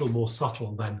be a little more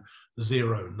subtle than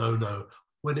zero, no, no,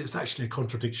 when it's actually a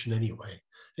contradiction anyway.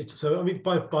 So, I mean,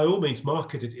 by all means,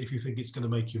 market it if you think it's going to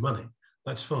make you money.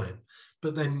 That's fine.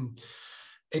 But then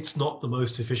it's not the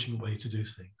most efficient way to do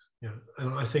things.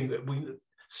 And I think that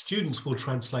students will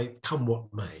translate come what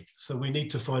may. So we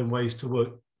need to find ways to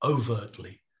work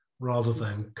overtly rather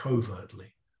than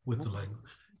covertly with the language.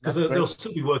 Because they'll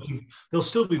still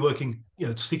be working,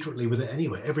 secretly with it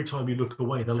anyway. Every time you look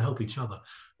away, they'll help each other.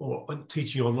 Or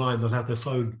teaching online, they'll have their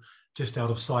phone just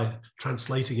out of sight,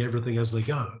 translating everything as they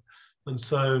go. And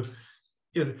so,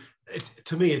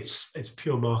 to me, it's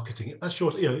pure marketing. That's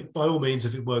your, by all means,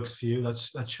 if it works for you,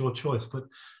 that's your choice. But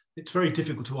it's very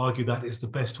difficult to argue that is the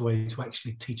best way to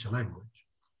actually teach a language.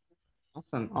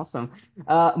 Awesome.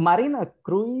 Marina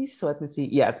Cruz, let me see.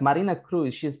 Yes, Marina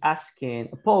Cruz, she's asking,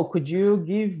 Paul, could you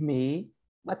give me,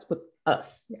 let's put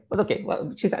us, but okay,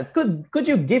 well, she said, could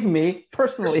you give me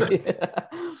personally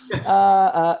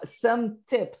some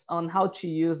tips on how to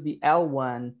use the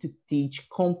L1 to teach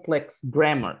complex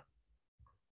grammar?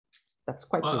 That's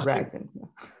quite direct.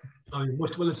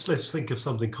 Let's think of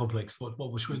something complex.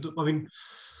 What should we do? I mean,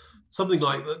 something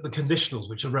like the conditionals,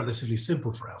 which are relatively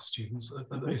simple for our students,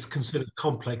 is considered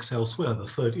complex elsewhere. The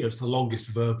third, it's the longest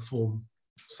verb form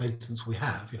sentence we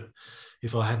have.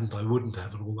 If I hadn't, I wouldn't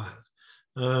have, and all that.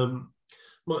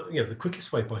 The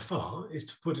quickest way by far is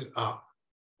to put it up,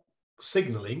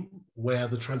 signaling where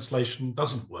the translation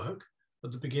doesn't work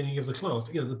at the beginning of the class.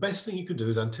 The best thing you can do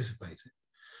is anticipate it.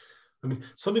 I mean,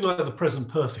 something like the present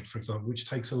perfect, for example, which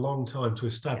takes a long time to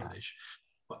establish.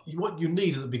 What you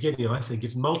need at the beginning, I think,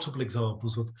 is multiple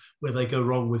examples of where they go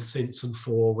wrong with since and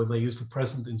for, when they use the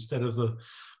present instead of the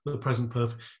present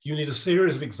perfect. You need a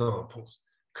series of examples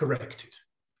corrected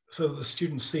so that the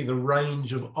students see the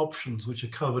range of options which are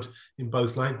covered in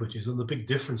both languages and the big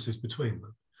differences between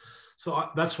them. So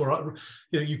that's where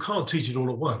you can't teach it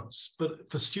all at once,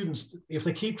 but for students, if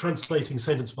they keep translating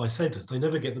sentence by sentence, they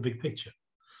never get the big picture.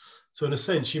 So in a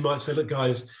sense, you might say, look,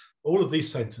 guys, all of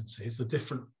these sentences are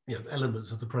different,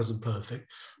 elements of the present perfect,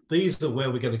 these are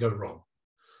where we're going to go wrong,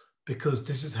 because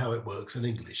this is how it works in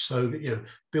English. So,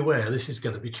 beware, this is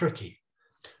going to be tricky.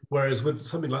 Whereas with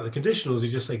something like the conditionals,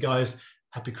 you just say, guys,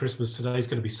 happy Christmas, today is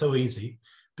going to be so easy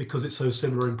because it's so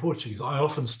similar in Portuguese. I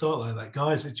often start like that,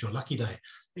 guys, it's your lucky day.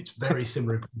 It's very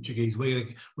similar in Portuguese. We're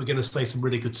going to say some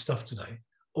really good stuff today.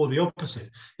 Or the opposite,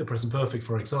 the present perfect,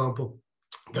 for example.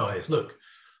 Guys, look,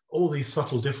 all these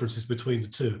subtle differences between the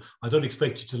two. I don't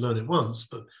expect you to learn it once,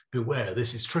 but beware,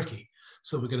 this is tricky.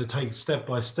 So we're going to take step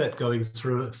by step going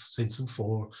through it since and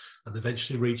for, and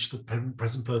eventually reach the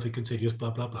present perfect continuous,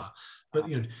 blah, blah, blah. But,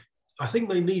 I think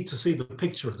they need to see the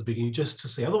picture at the beginning just to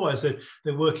see. Otherwise,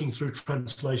 they're working through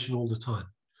translation all the time.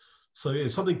 So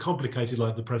something complicated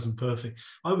like the present perfect,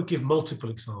 I would give multiple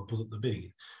examples at the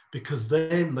beginning, because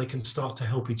then they can start to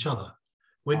help each other.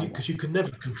 Because you can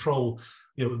never control,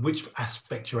 which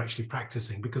aspect you're actually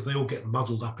practicing, because they all get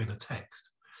muddled up in a text.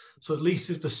 So at least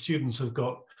if the students have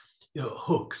got,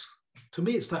 hooks, to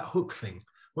me, it's that hook thing.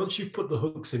 Once you've put the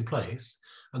hooks in place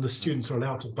and the students are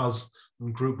allowed to buzz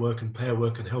and group work and pair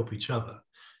work and help each other,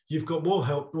 you've got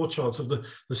more chance of the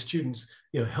students,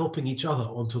 helping each other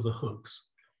onto the hooks.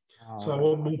 So I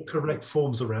want more correct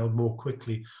forms around more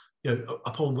quickly,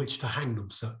 upon which to hang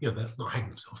themselves. Not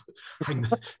hang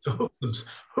themselves,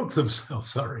 hook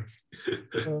themselves. Sorry.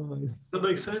 That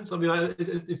makes sense. I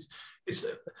mean, it's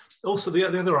also the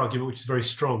other argument, which is very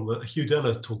strong, that Hugh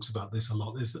Deller talks about this a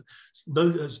lot, is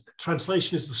that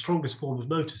translation is the strongest form of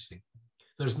noticing.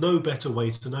 There's no better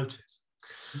way to notice.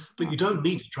 But you don't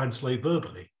need to translate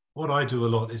verbally. What I do a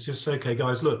lot is just say, okay,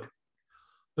 guys, look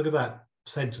at that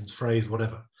sentence, phrase,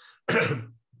 whatever.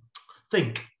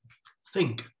 Think.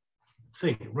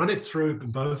 Run it through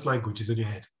in both languages in your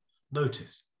head.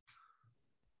 Notice.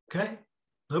 Okay?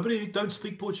 Don't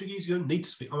speak Portuguese. You don't need to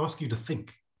speak. I'm asking you to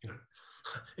think.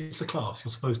 It's a class.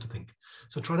 You're supposed to think.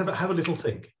 So try to have a little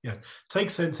think.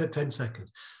 Take 10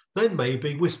 seconds. Then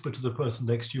maybe whisper to the person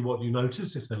next to you what you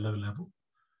noticed if they're low level.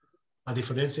 And if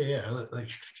they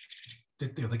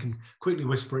can quickly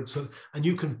whisper it, and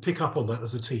you can pick up on that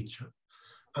as a teacher.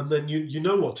 And then you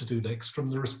know what to do next from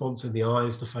the response in the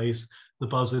eyes, the face, the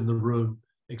buzz in the room,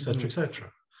 etc., etc.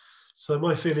 So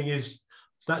my feeling is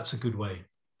that's a good way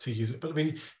to use it. But I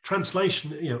mean,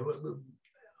 translation,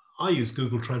 I use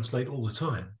Google Translate all the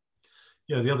time.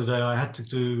 The other day I had to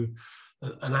do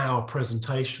an hour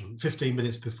presentation. 15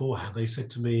 minutes beforehand, they said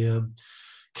to me,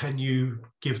 can you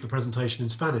give the presentation in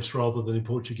Spanish rather than in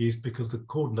Portuguese, because the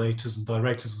coordinators and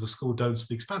directors of the school don't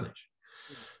speak Spanish.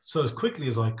 So as quickly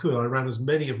as I could, I ran as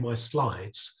many of my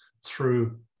slides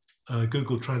through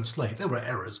Google Translate. There were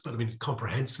errors, but I mean,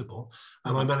 comprehensible.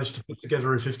 And I managed to put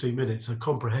together in 15 minutes a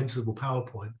comprehensible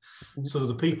PowerPoint so that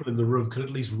the people in the room could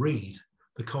at least read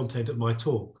the content of my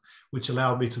talk, which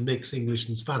allowed me to mix English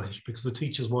and Spanish, because the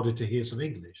teachers wanted to hear some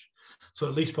English. So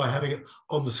at least by having it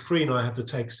on the screen, I had the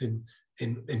text in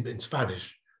Spanish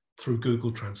through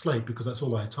Google Translate, because that's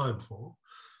all I had time for.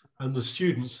 And the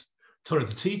teachers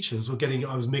were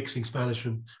I was mixing Spanish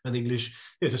and English,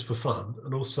 just for fun.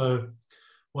 And also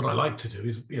what I like to do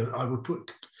is, I would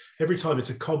put, every time it's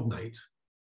a cognate,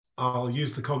 I'll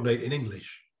use the cognate in English.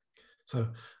 So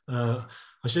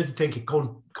I should think it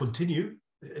continue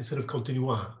instead of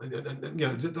continuar.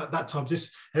 And that time,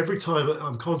 every time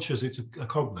I'm conscious it's a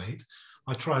cognate,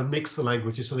 I try and mix the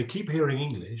languages so they keep hearing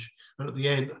English. And at the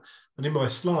end, and in my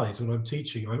slides when I'm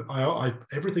teaching, I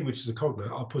everything which is a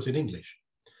cognate, I'll put in English.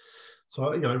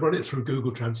 So I run it through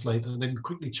Google Translate and then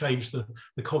quickly change the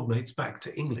cognates back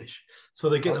to English. So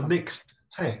they get a mixed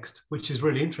text, which is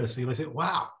really interesting. And I think,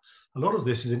 wow, a lot of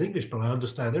this is in English, but I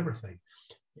understand everything.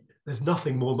 There's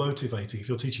nothing more motivating if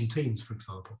you're teaching teens, for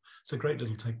example. It's a great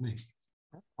little technique.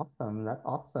 Awesome. That's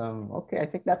awesome. Okay, I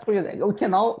think that's what we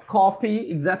can all copy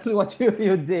exactly what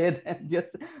you did and just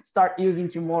start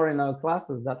using it more in our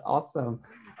classes. That's awesome.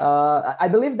 I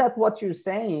believe that what you're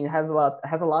saying has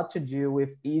a lot to do with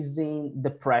easing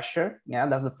the pressure. Yeah,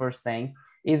 that's the first thing.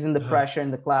 Easing the pressure in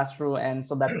the classroom, and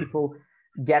so that people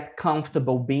get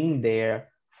comfortable being there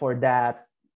for that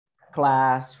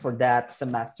class, for that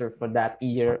semester, for that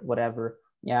year, whatever.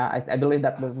 Yeah, I believe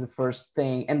that was the first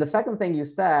thing. And the second thing you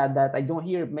said that I don't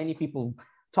hear many people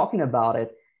talking about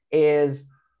it is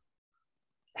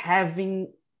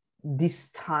having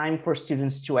this time for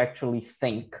students to actually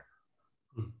think.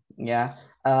 Yeah,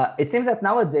 it seems that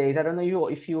nowadays, I don't know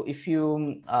if you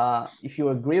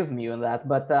agree with me on that,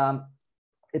 but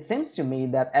it seems to me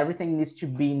that everything needs to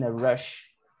be in a rush.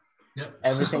 Yeah.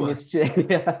 Everything needs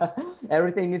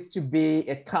to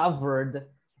be covered,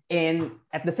 and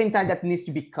at the same time that needs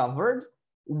to be covered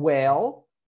well,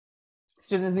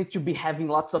 students need to be having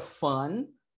lots of fun,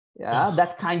 Yeah,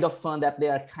 that kind of fun that they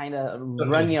are kind of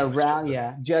running around,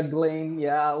 yeah, juggling,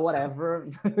 yeah,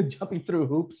 whatever, jumping through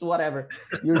hoops, whatever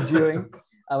you're doing,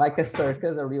 like a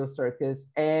circus, a real circus.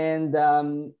 And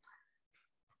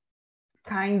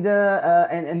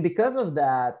and because of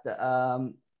that,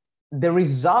 the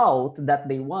result that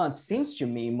they want seems to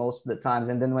me most of the times,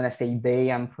 and then when I say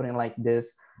they, I'm putting like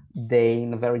this they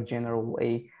in a very general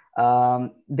way,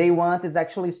 they want is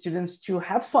actually students to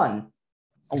have fun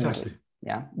only. Exactly.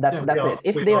 Yeah, that's it.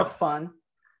 If they are fun,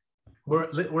 we're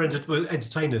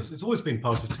entertainers. It's always been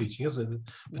part of teaching, isn't it?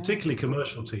 Particularly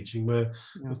commercial teaching, where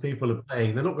people are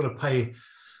paying. They're not going to pay.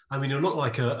 I mean, you're not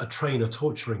like a trainer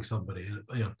torturing somebody,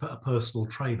 a personal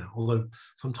trainer, although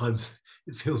sometimes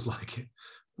it feels like it.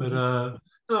 But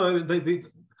no,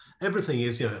 everything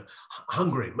is,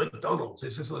 hungry, McDonald's.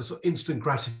 It's instant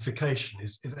gratification.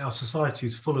 Our society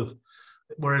is full of,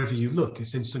 wherever you look,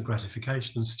 it's instant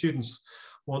gratification, and students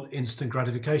want instant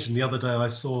gratification. The other day I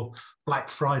saw Black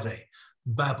Friday,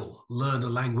 Babbel, learn a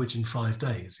language in 5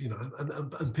 days,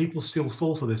 and people still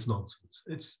fall for this nonsense.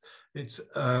 It's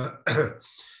a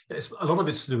lot of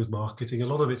it's to do with marketing. A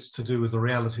lot of it's to do with the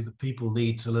reality that people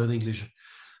need to learn English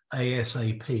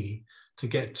ASAP to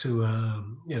get to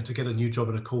get a new job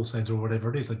in a call center or whatever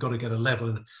it is. They've got to get a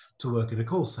level to work in a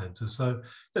call center. So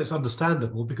it's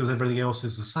understandable because everything else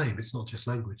is the same. It's not just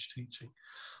language teaching.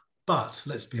 But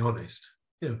let's be honest,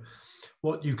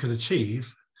 what you can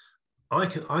achieve, I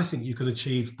think you can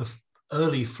achieve the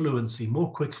early fluency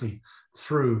more quickly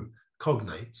through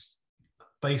cognates,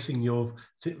 basing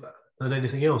than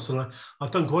anything else. And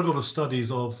I've done quite a lot of studies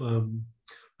of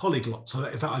polyglots. So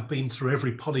in fact, I've been through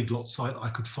every polyglot site I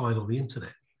could find on the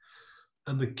internet.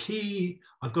 And the key,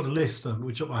 I've got a list,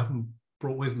 which I haven't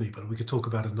brought with me, but we could talk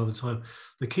about it another time.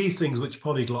 The key things which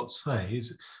polyglots say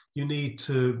is you need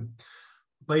to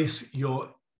base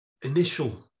your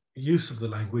initial use of the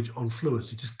language on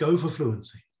fluency. Just go for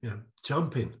fluency.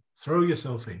 Jump in, throw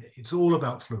yourself in. It's all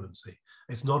about fluency.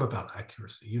 It's not about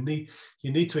accuracy. You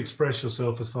need to express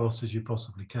yourself as fast as you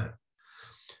possibly can,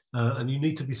 and you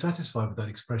need to be satisfied with that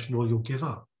expression, or you'll give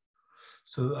up.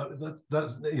 So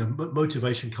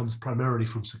motivation comes primarily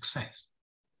from success.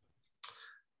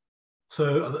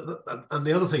 So, and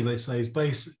the other thing they say is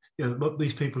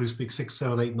these people who speak 6,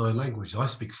 7, 8, 9 languages. I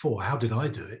speak 4. How did I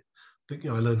do it? But,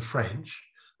 I learned French.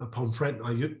 Upon French,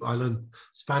 I learned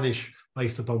Spanish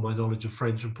based upon my knowledge of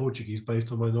French, and Portuguese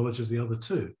based on my knowledge of the other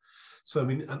two. So I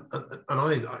mean, and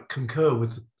I concur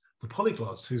with the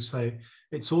polyglots who say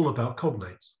it's all about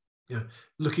cognates.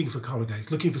 Looking for cognates,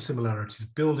 looking for similarities,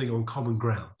 building on common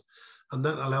ground, and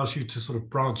that allows you to sort of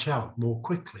branch out more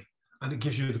quickly, and it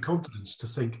gives you the confidence to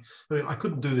think. I mean, I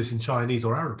couldn't do this in Chinese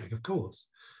or Arabic, of course,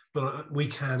 but we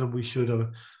can and we should.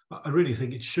 I really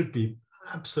think it should be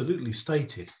absolutely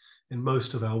stated in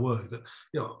most of our work that,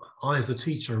 I as the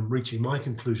teacher am reaching my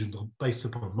conclusions based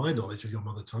upon my knowledge of your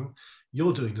mother tongue.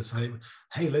 You're doing the same.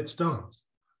 Hey, let's dance,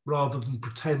 rather than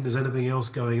pretend there's anything else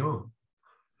going on.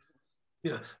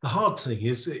 The hard thing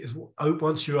is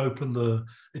once you open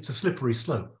it's a slippery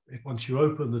slope. Once you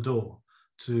open the door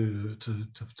to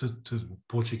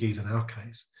Portuguese in our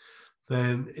case,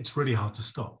 then it's really hard to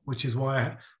stop, which is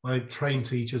why I train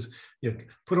teachers,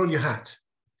 put on your hat.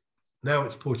 Now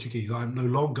it's Portuguese. I'm no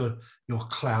longer your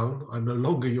clown. I'm no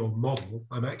longer your model.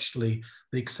 I'm actually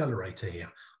the accelerator here.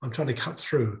 I'm trying to cut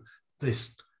through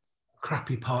this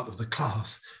crappy part of the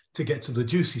class to get to the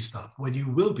juicy stuff when you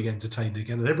will be entertained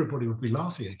again and everybody will be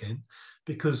laughing again,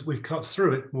 because we've cut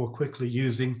through it more quickly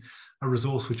using a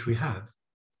resource which we have.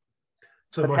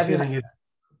 So my feeling is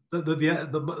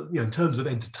that in terms of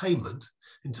entertainment,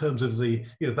 in terms of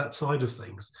that side of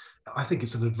things, I think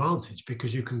it's an advantage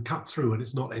because you can cut through and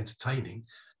it's not entertaining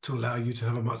to allow you to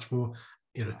have a much more,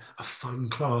 a fun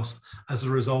class as a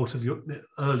result of your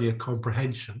earlier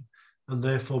comprehension and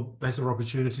therefore better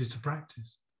opportunities to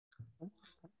practice.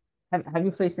 Have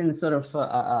you faced any sort of,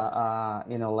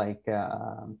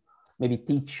 maybe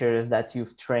teachers that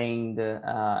you've trained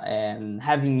and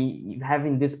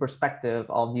having this perspective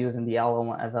of using the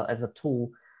LLM as a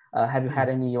tool? Have you had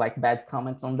any bad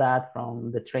comments on that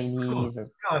from the trainees? Or?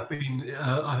 I've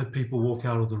had people walk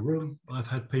out of the room. I've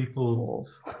had people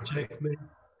reject me.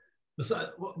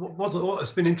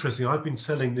 What's been interesting, I've been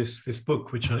selling this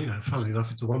book, which, funnily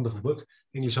enough, it's a wonderful book,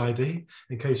 English ID,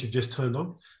 in case you've just turned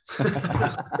on.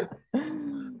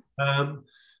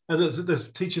 And there's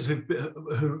teachers who've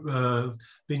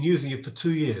been using it for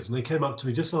 2 years, and they came up to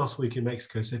me just last week in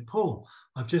Mexico and said, Paul,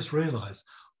 I've just realized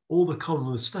all the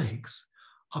common mistakes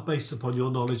are based upon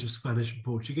your knowledge of Spanish and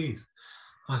Portuguese.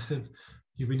 I said,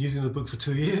 you've been using the book for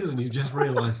 2 years and you've just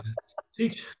realized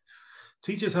that.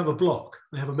 Teachers have a block.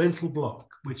 They have a mental block,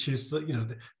 which is that,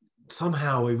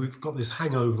 somehow we've got this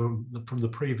hangover from the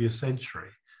previous century.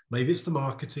 Maybe it's the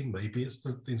marketing, maybe it's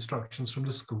the instructions from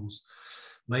the schools,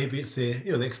 maybe it's the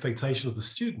the expectation of the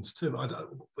students too.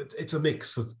 It's a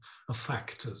mix of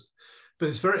factors, but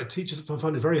it's teachers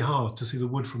find it very hard to see the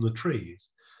wood from the trees.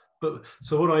 But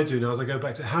so what I do now is I go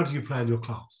back to, how do you plan your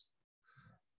class?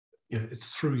 It's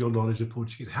through your knowledge of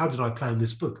Portuguese. How did I plan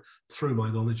this book? Through my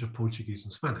knowledge of Portuguese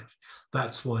and Spanish.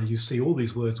 That's why you see all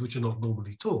these words which are not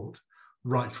normally taught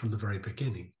right from the very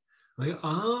beginning. They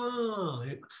go,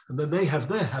 and then they have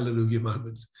their hallelujah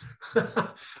moments.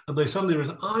 And they suddenly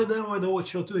realize, I know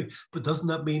what you're doing. But doesn't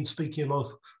that mean speaking a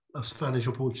lot of Spanish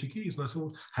or Portuguese? And I said,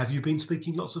 well, have you been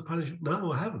speaking lots of Spanish?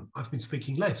 No, I haven't. I've been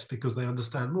speaking less because they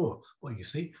understand more. Well, you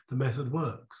see, the method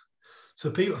works. So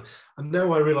people, and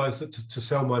now I realize that to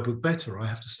sell my book better, I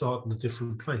have to start in a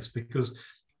different place, because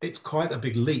it's quite a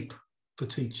big leap for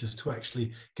teachers to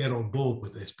actually get on board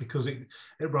with this, because it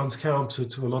runs counter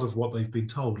to a lot of what they've been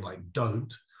told, like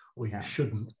don't, or you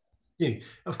shouldn't.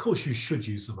 Of course you should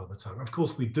use the mother tongue. Of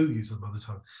course we do use the mother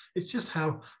tongue. It's just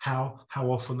how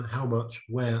often, how much,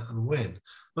 where, and when.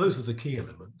 Those are the key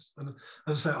elements. And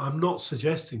as I say, I'm not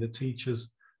suggesting that teachers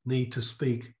need to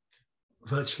speak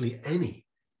virtually any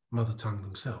mother tongue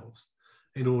themselves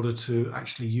in order to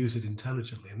actually use it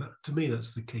intelligently. And that, to me,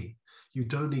 that's the key. You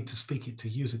don't need to speak it to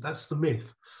use it. That's the myth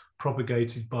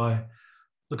propagated by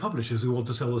the publishers who want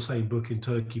to sell the same book in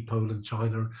Turkey, Poland,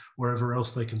 China, wherever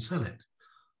else they can sell it.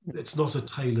 It's not a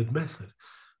tailored method.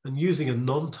 And using a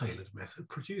non-tailored method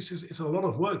it's a lot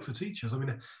of work for teachers. I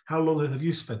mean, how long have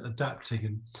you spent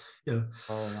adapting and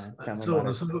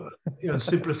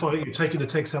simplifying, you're taking the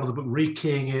text out of the book,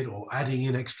 rekeying it, or adding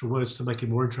in extra words to make it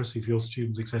more interesting for your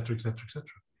students, etc., etc., etc.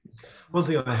 One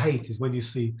thing I hate is when you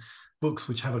see books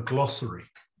which have a glossary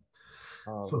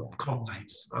for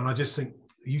cognates, and I just think,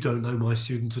 you don't know my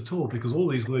students at all, because all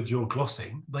these words you're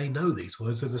glossing, they know these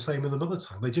words. They're the same in the mother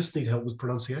tongue. They just need help with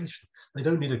pronunciation. They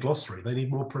don't need a glossary. They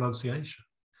need more pronunciation.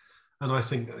 And I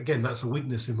think, again, that's a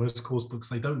weakness in most course books.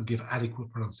 They don't give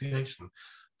adequate pronunciation.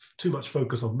 Too much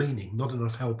focus on meaning, not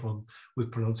enough help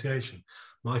with pronunciation.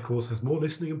 My course has more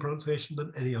listening and pronunciation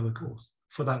than any other course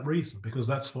for that reason, because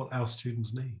that's what our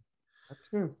students need. That's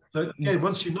true. So again,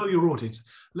 once you know your audience,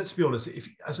 let's be honest, if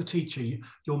as a teacher,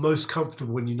 you're most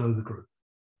comfortable when you know the group.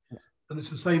 And it's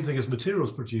the same thing as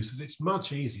materials producers. It's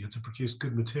much easier to produce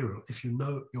good material if you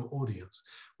know your audience.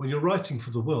 When you're writing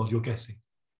for the world, you're guessing.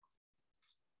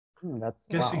 That's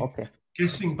guessing. Wow, okay.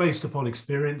 Guessing based upon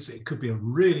experience. It could be a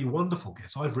really wonderful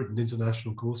guess. I've written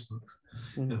international course books,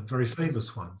 very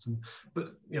famous ones.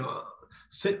 But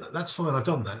that's fine. I've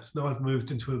done that. Now I've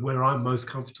moved into where I'm most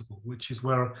comfortable, which is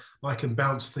where I can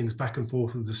bounce things back and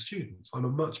forth with the students. I'm a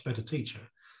much better teacher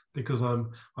because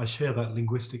I share that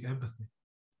linguistic empathy.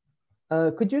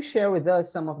 Could you share with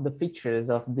us some of the features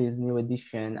of this new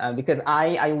edition? Because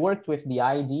I worked with the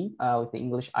ID, with the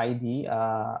English ID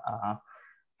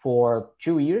for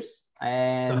 2 years,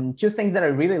 and two things that I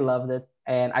really loved it,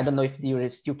 and I don't know if you're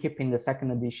still keeping the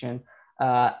second edition,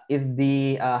 is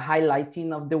the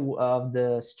highlighting of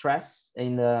the stress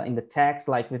in the text,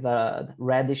 like with a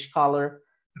reddish color.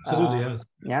 Absolutely,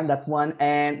 yeah, that one,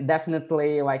 and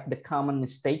definitely like the common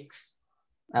mistakes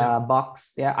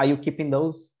box. Yeah, are you keeping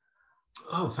those?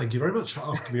 Oh, thank you very much for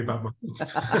asking me about my book.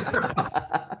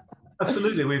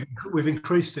 Absolutely, we've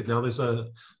increased it now. There's a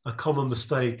common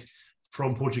mistake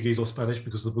from Portuguese or Spanish,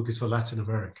 because the book is for Latin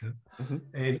America,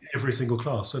 in every single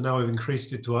class. So now I've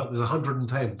increased it to there's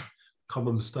 110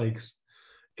 common mistakes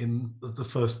in the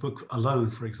first book alone,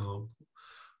 for example.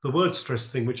 The word stress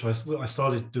thing, which I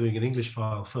started doing in English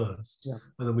file first,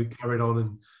 and then we carried on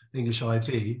in English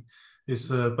ID, is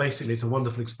basically it's a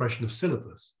wonderful expression of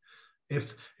syllabus.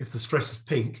 If the stress is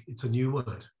pink, it's a new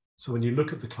word. So when you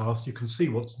look at the class, you can see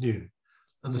what's new,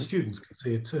 and the students can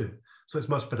see it too. So it's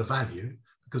much better value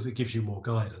because it gives you more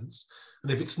guidance.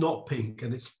 And if it's not pink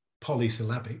and it's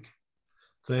polysyllabic,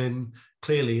 then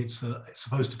clearly it's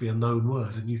supposed to be a known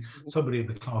word, and somebody in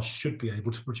the class should be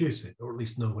able to produce it, or at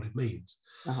least know what it means.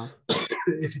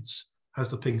 If it has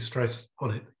the pink stress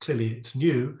on it, clearly it's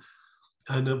new.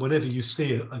 And whenever you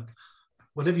see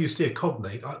a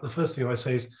cognate, the first thing I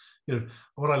say is,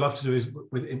 what I love to do is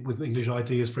with English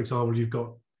ID is, for example, you've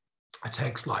got a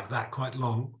text like that, quite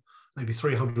long, maybe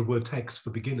 300-word text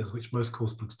for beginners, which most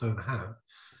course books don't have.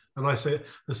 And I say,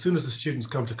 as soon as the students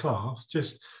come to class,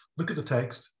 just look at the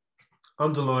text,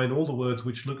 underline all the words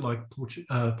which look like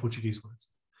Portuguese words.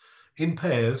 In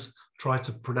pairs, try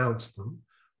to pronounce them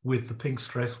with the pink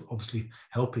stress, obviously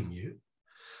helping you.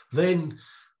 Then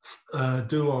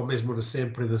do our mesmo de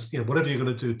sempre, whatever you're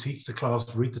going to do, teach the class,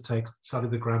 read the text, study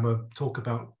the grammar, talk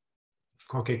about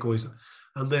qualquer coisa.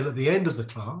 And then at the end of the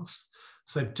class,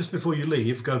 so just before you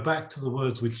leave, go back to the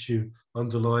words which you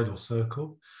underlined or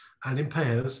circle, and in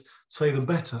pairs, say them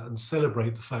better and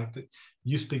celebrate the fact that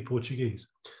you speak Portuguese.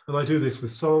 And I do this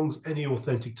with songs, any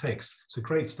authentic text. It's a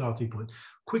great starting point.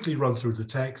 Quickly run through the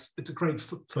text. It's a great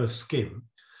first skim.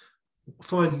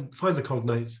 Find the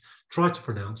cognates, try to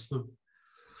pronounce them.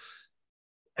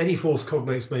 Any false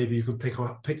cognates, maybe you can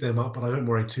pick them up, but I don't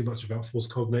worry too much about false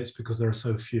cognates because there are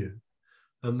so few.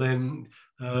 And then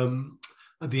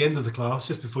at the end of the class,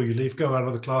 just before you leave, go out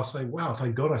of the class saying, wow,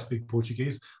 thank God I speak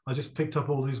Portuguese. I just picked up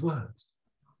all these words.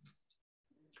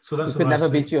 So that's you could never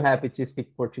be too happy to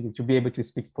speak Portuguese, to be able to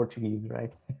speak Portuguese,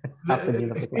 right? After the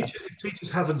end of the class. If teachers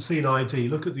haven't seen ID,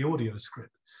 look at the audio script.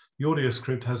 The audio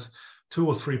script has 2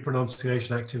 or 3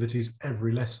 pronunciation activities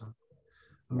every lesson.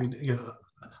 I mean, you know,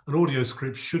 an audio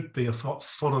script should be a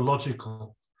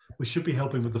phonological. We should be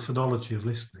helping with the phonology of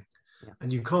listening. Yeah.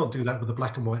 And you can't do that with a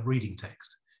black and white reading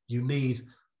text. You need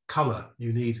color,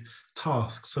 you need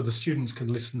tasks, so the students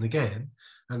can listen again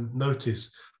and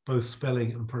notice both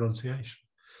spelling and pronunciation.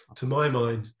 To my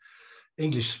mind,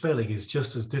 English spelling is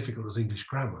just as difficult as English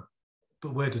grammar,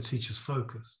 but where do teachers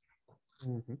focus?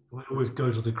 Mm-hmm. We always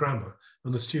go to the grammar,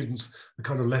 and the students are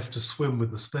kind of left to swim with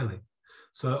the spelling.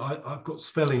 So I've got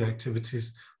spelling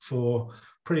activities for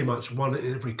pretty much one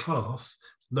in every class,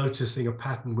 noticing a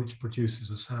pattern which produces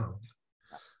a sound.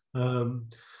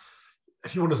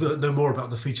 If you want to know more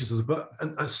about the features of the book,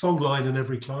 a song line in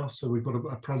every class, so we've got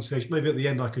a pronunciation. Maybe at the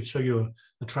end I could show you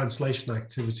a translation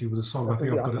activity with a song. I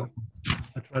think I've got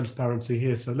a transparency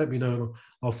here, so let me know.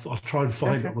 I'll try and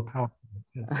find it on the PowerPoint.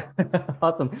 Yeah.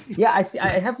 Awesome. Yeah,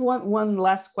 I have one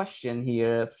last question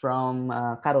here from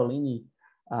Caroline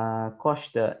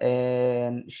Costa,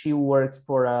 and she works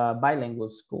for a bilingual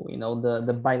school. You know,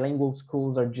 the bilingual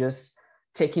schools are just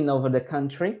taking over the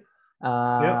country.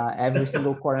 Every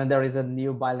single corner there is a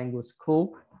new bilingual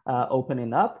school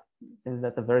opening up. Seems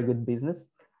that's a very good business.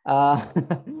 But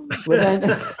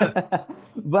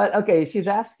okay, she's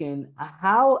asking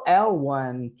how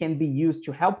L1 can be used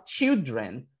to help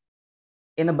children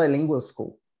in a bilingual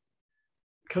school.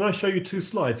 Can I show you 2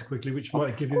 slides quickly, which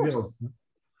might give you the answer?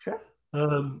 Sure.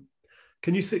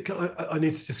 Can you see? I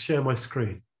need to just share my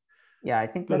screen. Yeah, I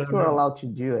think that you're allowed to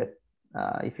do it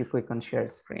if you click on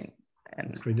share screen.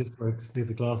 And screen just near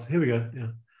the glass. Here we go.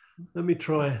 Yeah. Let me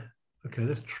try. Okay,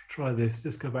 let's try this.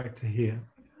 Just go back to here.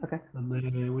 Okay. And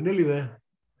then we're nearly there.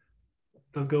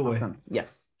 Don't go away. Awesome.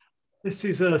 Yes. This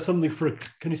is something for.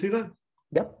 Can you see that?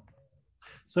 Yep.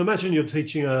 So imagine you're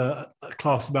teaching a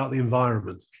class about the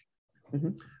environment.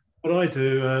 Mm-hmm. What I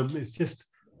do is just.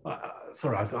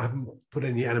 Sorry, I haven't put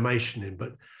any animation in,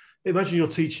 but imagine you're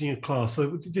teaching a class,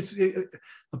 so just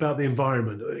about the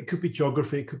environment. It could be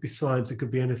geography, it could be science, it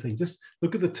could be anything. Just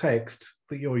look at the text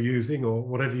that you're using or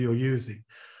whatever you're using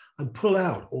and pull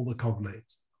out all the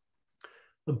cognates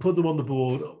and put them on the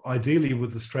board, ideally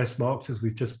with the stress marked as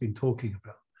we've just been talking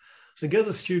about. And get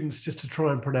the students just to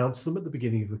try and pronounce them at the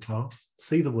beginning of the class,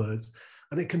 see the words,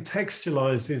 and it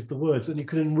contextualizes the words, and you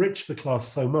can enrich the class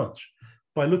so much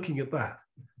by looking at that.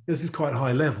 This is quite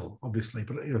high level, obviously,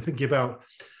 but thinking about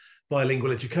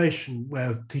bilingual education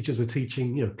where teachers are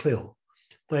teaching, CLIL,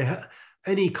 they have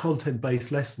any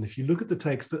content-based lesson. If you look at the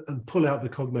text and pull out the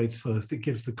cognates first, it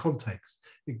gives the context,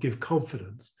 it gives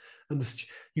confidence, and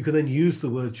you can then use the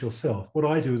words yourself. What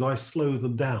I do is I slow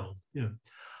them down,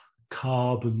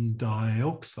 carbon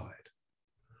dioxide.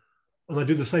 And I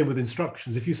do the same with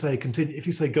instructions. If you say continue, if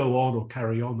you say go on or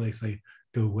carry on, they say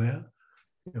go where?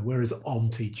 Where is on,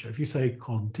 teacher? If you say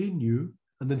continue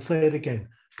and then say it again,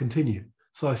 continue.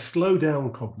 So I slow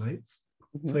down cognates,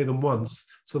 say them once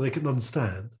so they can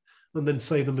understand, and then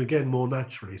say them again more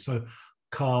naturally. So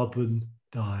carbon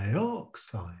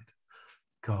dioxide,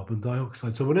 carbon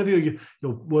dioxide. So whenever you're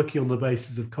working on the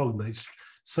basis of cognates,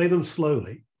 say them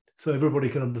slowly so everybody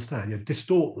can understand.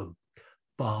 Distort them.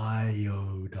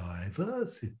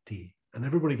 Biodiversity. And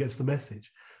everybody gets the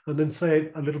message. And then say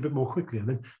it a little bit more quickly, and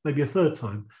then maybe a third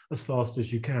time as fast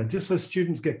as you can, just so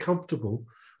students get comfortable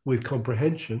with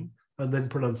comprehension and then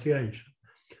pronunciation.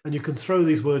 And you can throw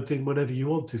these words in whenever you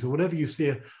want to. So whenever you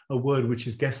see a word which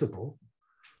is guessable,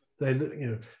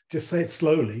 then just say it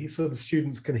slowly so the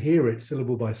students can hear it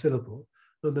syllable by syllable,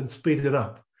 and then speed it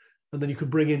up. And then you can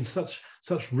bring in such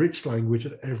rich language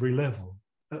at every level.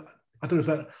 I don't know if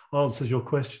that answers your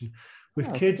question.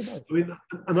 With kids,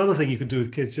 another thing you can do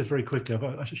with kids, just very quickly,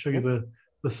 I should show you the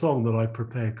song that I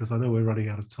prepared because I know we're running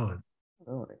out of time.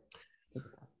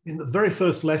 In the very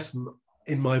first lesson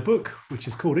in my book, which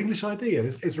is called English Idea,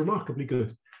 is remarkably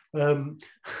good. I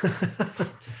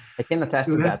can attest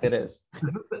to that, it is.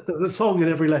 There's a song in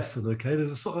every lesson, okay?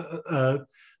 There's a song,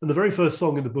 And the very first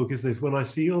song in the book is this: "When I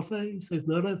see your face, there's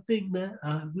not a thing that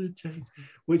I would change,"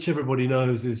 which everybody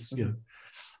knows is, you know,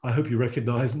 I hope you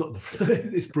recognize, not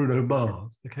the, it's Bruno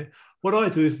Mars. Okay. What I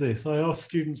do is this: I ask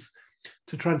students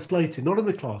to translate it, not in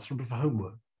the classroom, but for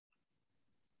homework.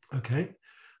 Okay.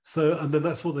 So, and then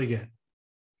that's what they get.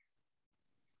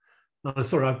 No,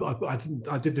 sorry,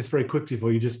 I did this very quickly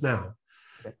for you just now.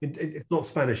 It's not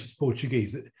Spanish, it's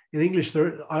Portuguese. In English,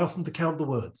 I ask them to count the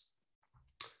words.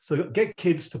 So get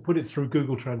kids to put it through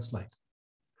Google Translate.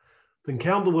 Then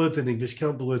count the words in English,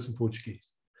 count the words in Portuguese.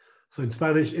 So in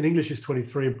Spanish, in English it's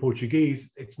 23, in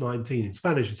Portuguese it's 19, in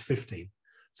Spanish it's 15.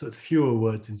 So it's fewer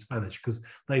words in Spanish because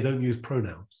they don't use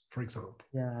pronouns, for example.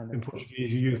 Yeah, in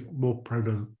Portuguese, you use more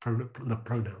pronouns. And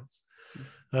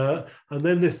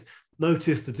then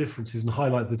notice the differences and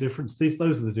highlight the difference.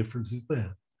 Those are the differences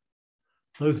there.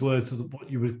 Those words are what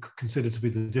you would consider to be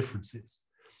the differences.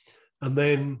 And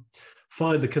then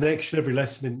find the connection. Every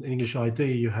lesson in English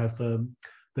ID, you have,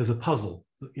 there's a puzzle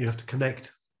that you have to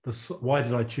connect. Why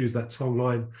did I choose that song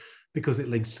line? Because it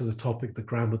links to the topic, the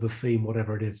grammar, the theme,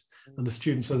 whatever it is. And the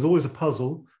students, there's always a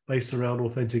puzzle based around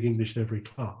authentic English in every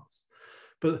class.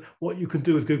 But what you can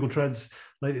do with Google Translate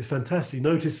is fantastic.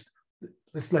 Notice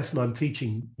this lesson I'm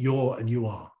teaching you're and you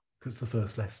are, because it's the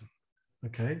first lesson.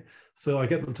 Okay, so I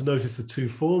get them to notice the two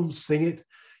forms, sing it.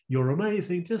 You're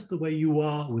amazing, just the way you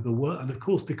are, with a word. And of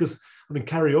course, because, I mean,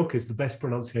 karaoke is the best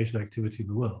pronunciation activity in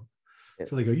the world. Yes.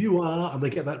 So they go, you are, and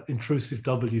they get that intrusive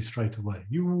W straight away.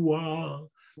 You are.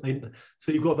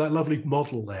 So you've got that lovely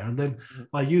model there. And then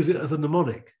I use it as a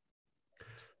mnemonic.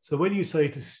 So when you say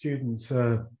to students,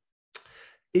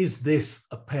 is this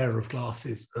a pair of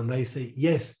glasses? And they say,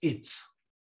 yes, it's.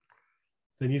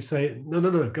 Then you say,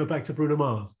 no, go back to Bruno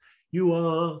Mars. You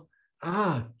are,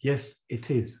 yes,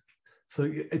 it is. So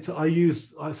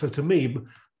so to me,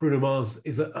 Bruno Mars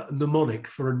is a mnemonic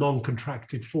for a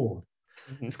non-contracted form.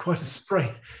 It's quite a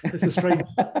strange,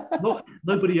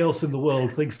 nobody else in the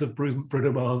world thinks of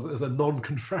Bruno Mars as a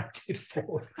non-contracted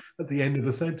form at the end of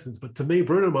a sentence. But to me,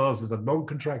 Bruno Mars is a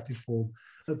non-contracted form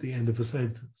at the end of a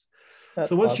sentence. That's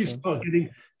so once awesome. You start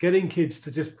getting kids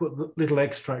to just put little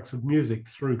extracts of music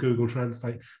through Google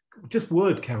Translate, just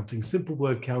word counting, simple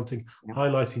word counting,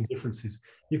 highlighting differences,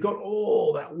 you've got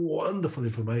all that wonderful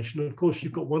information. And of course,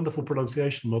 you've got wonderful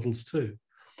pronunciation models too.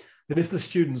 And if the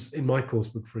students in my course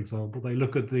book, for example, they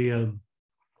look at the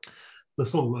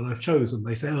song that I've chosen,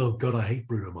 they say, oh God, I hate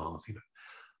Bruno Mars, you know,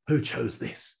 who chose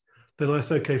this? Then I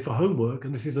say, okay, for homework,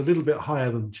 and this is a little bit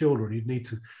higher than children, you'd need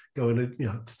to go in, you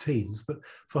know, to teens, but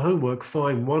for homework,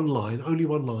 find one line, only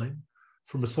one line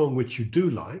from a song which you do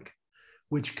like,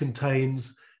 which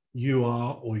contains you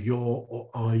are, or your, or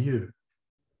are you,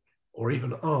 or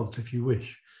even aren't if you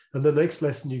wish. And the next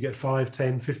lesson you get 5,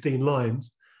 10, 15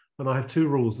 lines. And I have two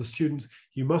rules. The students,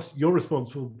 you're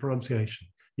responsible for the pronunciation.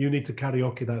 You need to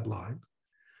karaoke that line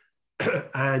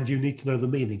and you need to know the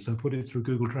meaning. So put it through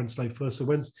Google Translate first. So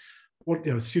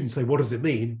when students say, what does it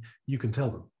mean? You can tell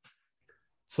them.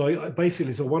 So basically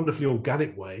it's a wonderfully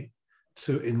organic way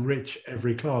to enrich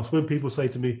every class. When people say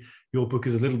to me, your book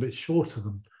is a little bit shorter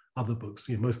than other books,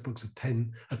 you know, most books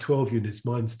are 12 units,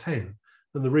 mine's 10.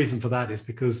 And the reason for that is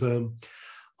because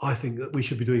I think that we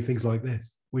should be doing things like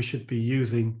this. We should be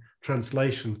using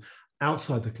translation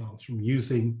outside the classroom,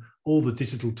 using all the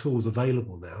digital tools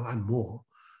available now and more,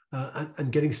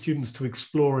 and getting students to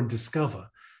explore and discover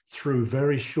through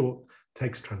very short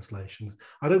text translations.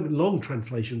 Long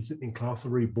translations in class are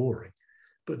really boring,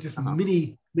 but just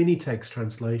mini text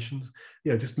translations,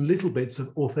 you know, just little bits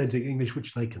of authentic English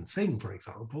which they can sing, for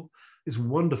example, is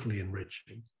wonderfully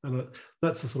enriching. And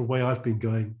that's the sort of way I've been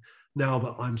going now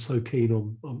that I'm so keen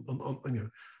on you know,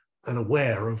 and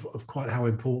aware of quite how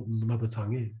important the mother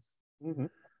tongue is.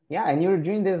 Yeah, and you're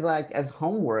doing this like as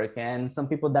homework, and some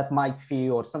people that might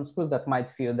feel, or some schools that might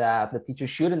feel that the teacher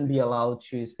shouldn't be allowed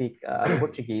to speak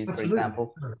Portuguese, for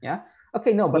example. Yeah.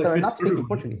 Okay, no, but they're not speaking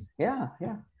Portuguese. Yeah.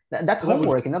 That's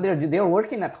homework. You know, they're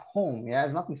working at home. Yeah,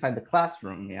 it's not inside the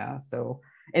classroom. Yeah. So,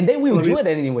 and they will do it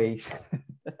anyways.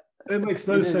 It makes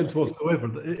no sense whatsoever.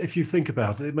 If you think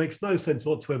about it, it makes no sense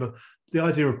whatsoever. The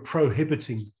idea of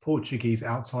prohibiting Portuguese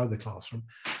outside the classroom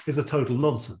is a total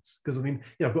nonsense. Because, I mean,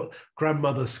 you know, I've got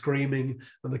grandmother screaming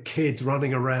and the kids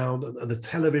running around and the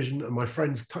television and my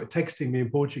friends texting me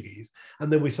in Portuguese.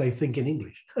 And then we say, think in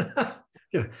English.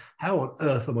 You know, how on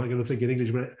earth am I going to think in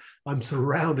English when I'm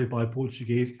surrounded by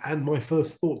Portuguese and my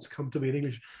first thoughts come to me in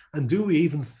English? And do we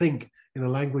even think in a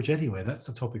language anyway? That's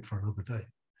a topic for another day.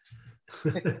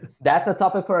 That's a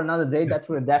topic for another day that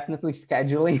we're definitely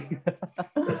scheduling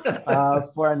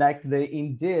for our next day,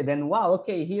 indeed. And wow,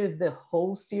 okay, here's the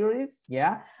whole series.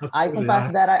 Yeah, I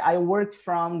confess that I worked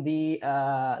from the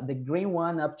green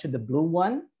one up to the blue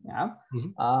one. Yeah,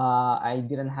 I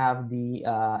didn't have the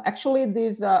actually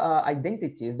these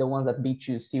identities, the ones at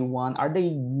B2, C1. Are they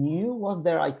new? Was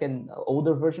there like an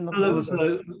older version of those? There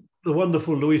was the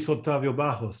wonderful Luis Octavio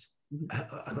Bajos.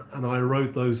 And I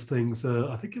wrote those things.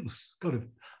 I think it was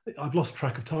I've lost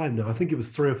track of time now. I think it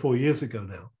was 3 or 4 years ago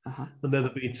now. And they're the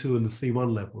B2 and the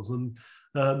C1 levels. And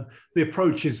the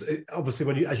approach is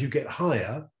obviously as you get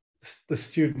higher, the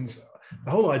students.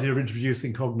 The whole idea of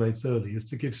introducing cognates early is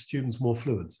to give students more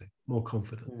fluency, more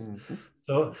confidence.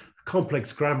 So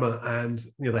complex grammar and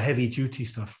the heavy duty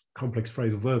stuff, complex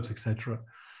phrasal verbs, etc.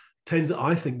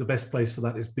 I think the best place for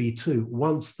that is B2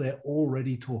 once they're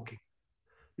already talking.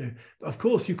 Of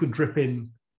course, you can drip in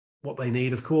what they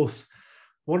need. Of course,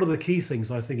 one of the key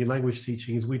things I think in language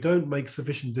teaching is we don't make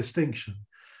sufficient distinction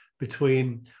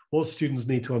between what students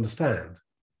need to understand,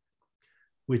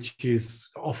 which is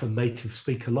often native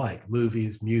speaker like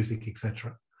movies, music,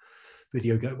 etc.,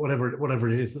 video game, whatever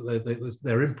it is that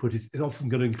their input is often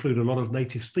going to include a lot of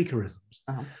native speakerisms.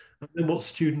 And then what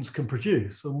students can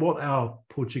produce and what our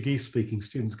Portuguese-speaking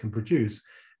students can produce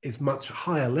is much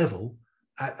higher level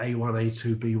at A1,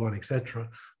 A2, B1, etc.,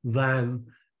 than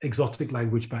exotic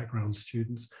language background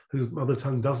students whose mother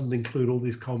tongue doesn't include all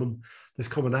this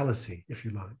commonality, if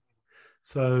you like.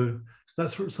 So the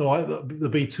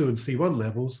B2 and C1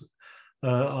 levels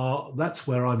that's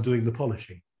where I'm doing the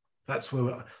polishing. That's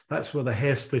where the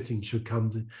hair splitting should come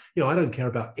to. I don't care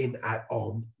about in, at,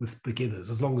 on with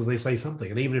beginners as long as they say something,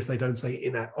 and even if they don't say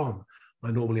in, at, on, I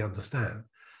normally understand.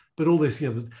 But all this,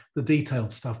 the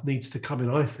detailed stuff needs to come in,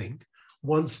 I think,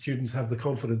 once students have the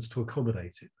confidence to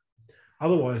accommodate it.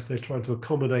 Otherwise, they're trying to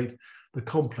accommodate the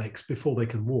complex before they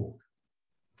can walk.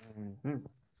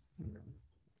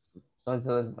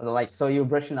 So you're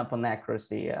brushing up on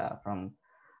accuracy from.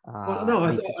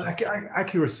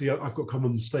 Accuracy. I've got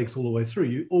common mistakes all the way through.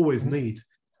 You always need.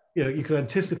 You can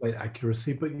anticipate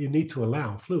accuracy, but you need to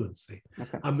allow fluency.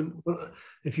 I mean,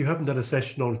 if you haven't done a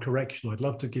session on correction, I'd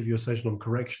love to give you a session on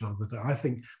correction on the day. I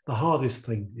think the hardest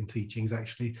thing in teaching is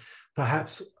actually,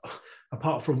 perhaps,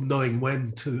 apart from knowing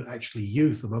when to actually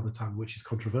use the mother tongue, which is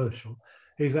controversial,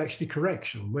 is actually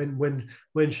correction.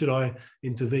 When should I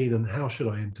intervene, and how should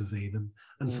I intervene,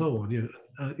 and so on.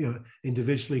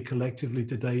 Individually, collectively,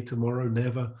 today, tomorrow,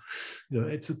 never.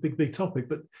 It's a big topic.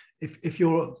 But if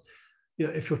you're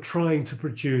trying to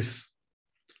produce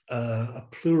a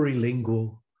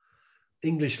plurilingual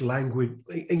English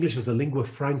as a lingua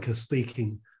franca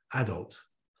speaking adult,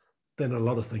 then a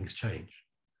lot of things change.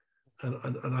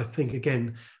 And I think,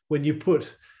 again, when you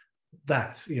put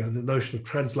that, the notion of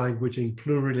translanguaging,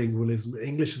 plurilingualism,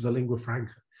 English as a lingua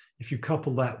franca, if you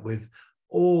couple that with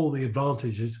all the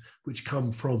advantages which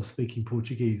come from speaking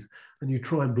Portuguese, and you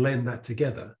try and blend that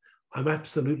together, I'm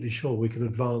absolutely sure we can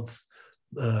advance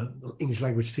English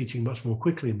language teaching much more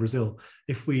quickly in Brazil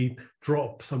if we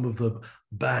drop some of the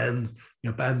ban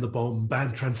the bomb,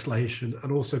 ban translation,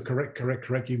 and also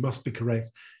correct. You must be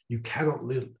correct. You cannot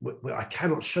I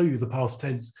cannot show you the past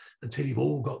tense until you've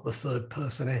all got the third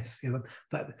person s.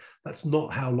 That's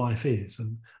not how life is.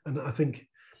 And I think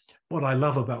what I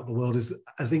love about the world is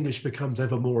as English becomes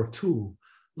ever more a tool,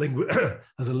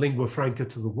 as a lingua franca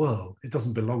to the world, it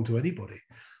doesn't belong to anybody.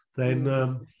 Then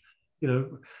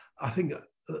I think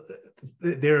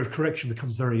the area of correction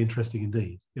becomes very interesting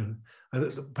indeed.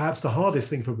 And perhaps the hardest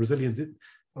thing for Brazilians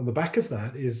on the back of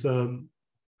that is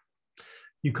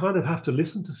you kind of have to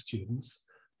listen to students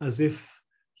as if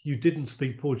you didn't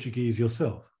speak Portuguese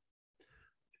yourself,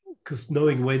 because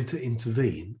knowing when to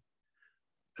intervene,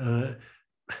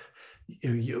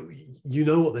 you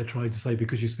know what they're trying to say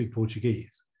because you speak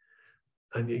Portuguese,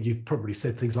 and you've probably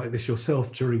said things like this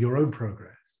yourself during your own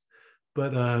progress.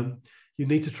 But you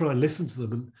need to try and listen to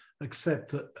them and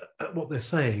accept that what they're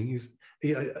saying is,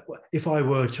 if I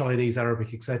were Chinese,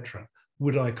 Arabic, etc.,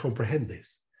 would I comprehend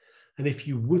this? And if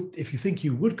you think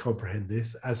you would comprehend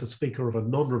this as a speaker of a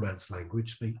non-Romance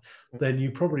language, then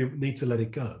you probably need to let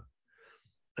it go.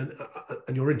 And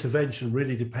your intervention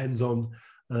really depends on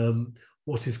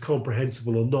what is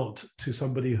comprehensible or not to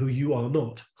somebody who you are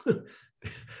not,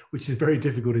 which is very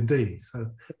difficult indeed. So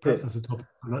perhaps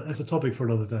that's a topic for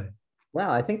another day.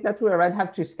 Wow, I think that we already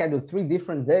have to schedule 3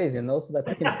 different days, so that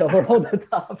we can cover all the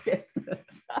topics.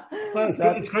 Well,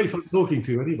 it's great fun talking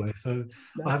to you anyway. So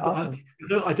I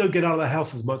don't get out of the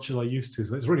house as much as I used to.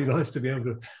 So it's really nice to be able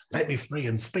to let me free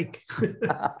and speak.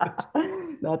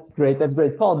 That's great. That's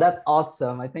great, Paul. That's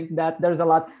awesome. I think that there's a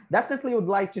lot. Definitely would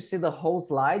like to see the whole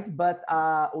slides, but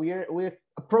we're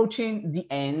approaching the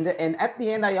end, and at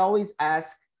the end, I always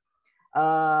ask.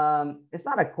 It's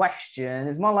not a question.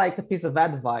 It's more like a piece of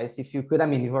advice. If you could, I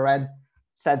mean, you've already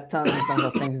said tons and tons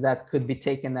of things that could be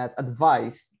taken as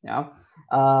advice. Yeah,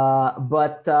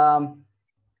 but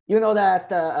you know that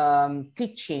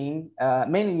teaching,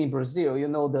 mainly in Brazil, you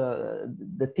know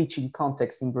the teaching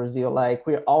context in Brazil. Like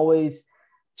we're always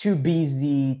too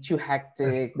busy, too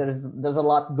hectic. There's a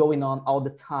lot going on all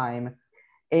the time.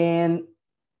 And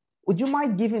would you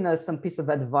mind giving us some piece of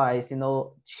advice, you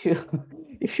know, to,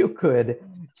 if you could,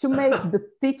 to make the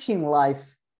teaching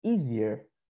life easier?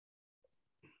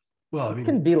 Well, I mean, it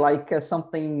can be like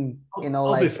something, you know,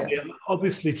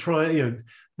 obviously try,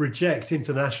 reject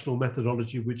international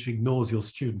methodology which ignores your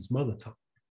student's mother tongue.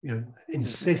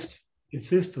 Insist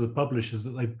to the publishers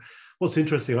that they. What's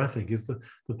interesting, I think, is that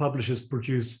the publishers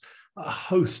produce a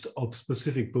host of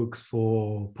specific books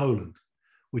for Poland,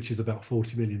 which is about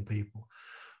 40 million people.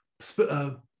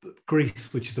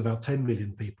 Greece, which is about 10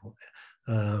 million people.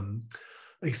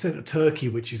 Except for Turkey,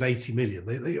 which is 80 million.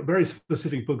 They are very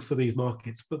specific books for these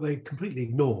markets, but they completely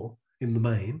ignore, in the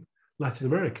main, Latin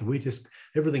America.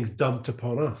 Everything's dumped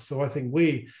upon us. So I think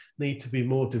we need to be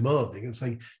more demanding and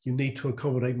saying, you need to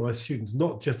accommodate my students,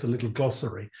 not just a little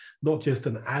glossary, not just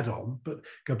an add-on, but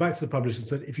go back to the publisher and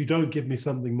say, if you don't give me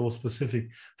something more specific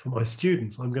for my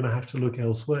students, I'm going to have to look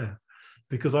elsewhere.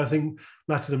 Because I think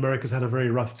Latin America's had a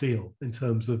very rough deal in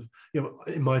terms of,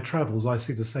 in my travels, I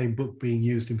see the same book being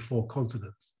used in 4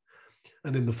 continents.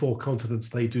 And in the 4 continents,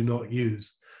 they do not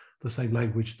use the same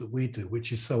language that we do,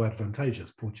 which is so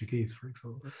advantageous, Portuguese, for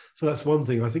example. So that's one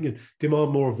thing. I think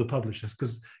demand more of the publishers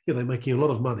because they're making a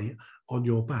lot of money on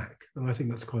your back. And I think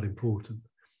that's quite important.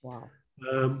 Wow.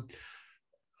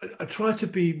 I try to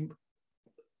be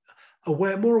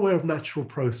more aware of natural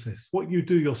process. What you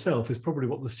do yourself is probably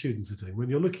what the students are doing.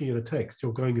 When you're looking at a text,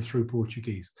 you're going through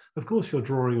Portuguese. Of course, you're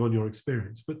drawing on your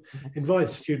experience, but invite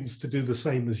students to do the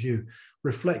same as you.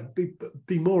 Reflect,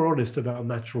 be more honest about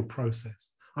natural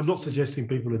process. I'm not suggesting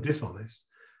people are dishonest,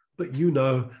 but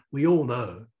we all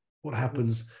know what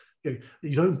happens.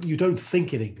 You don't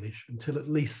think in English until at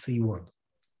least C1.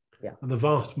 Yeah. And the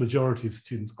vast majority of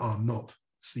students are not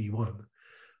C1.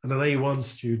 And an A1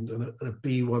 student and a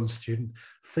B1 student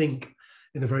think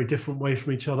in a very different way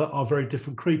from each other, are very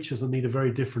different creatures and need a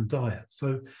very different diet.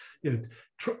 So,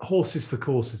 horses for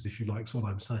courses, if you like, is what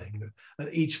I'm saying.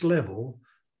 At each level,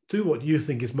 do what you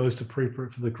think is most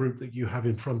appropriate for the group that you have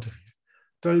in front of you.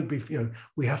 Don't be,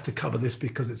 we have to cover this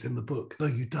because it's in the book. No,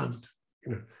 you don't.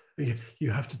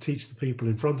 You have to teach the people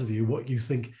in front of you what you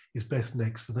think is best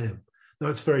next for them. Now,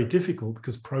 it's very difficult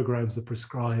because programs are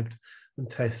prescribed and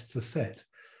tests are set.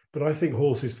 But I think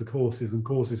horses for courses and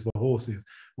courses for horses,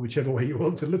 whichever way you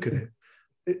want to look at it,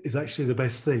 is actually the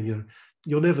best thing.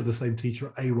 You're never the same teacher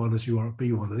at A1 as you are at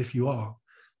B1. And if you are,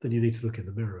 then you need to look in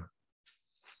the mirror.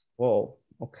 Whoa.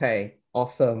 Okay.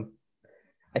 Awesome.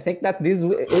 I think that this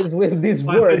is with these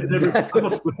words.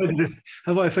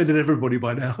 Have I offended everybody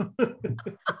by now?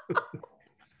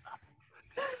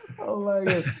 Oh my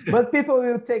God. But people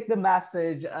will take the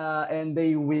message and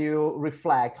they will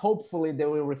reflect. Hopefully they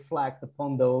will reflect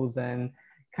upon those and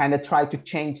kind of try to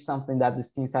change something that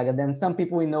is inside. And then some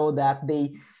people we know that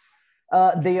they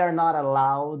are not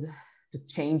allowed to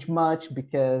change much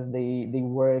because they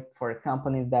work for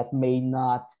companies that may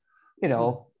not,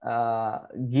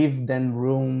 give them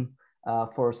room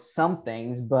for some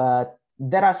things, but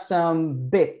there are some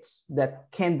bits that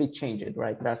can be changed,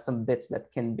 right? There are some bits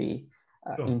that can be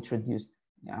introduced.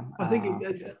 Yeah, I think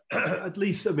at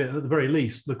least, at the very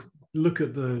least, look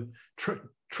at the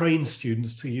train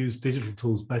students to use digital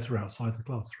tools better outside the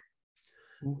classroom.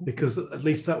 Mm-hmm. Because at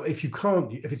least that, if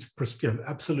it's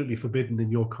absolutely forbidden in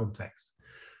your context,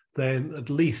 then at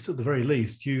the very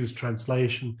least, use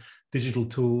translation, digital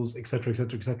tools, etc.,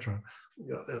 etc., etc.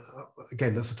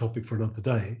 Again, that's a topic for another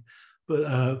day.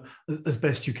 But as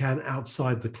best you can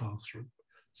outside the classroom,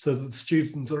 so that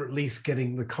students are at least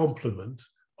getting the complement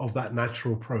of that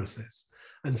natural process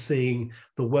and seeing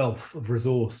the wealth of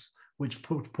resource which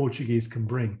Portuguese can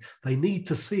bring. They need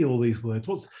to see all these words.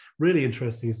 What's really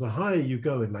interesting is the higher you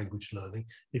go in language learning,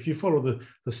 if you follow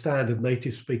the standard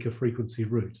native speaker frequency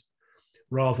route,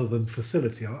 rather than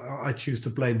facility, I choose to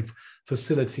blend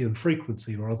facility and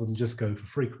frequency rather than just go for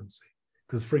frequency,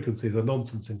 because frequency is a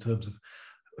nonsense in terms of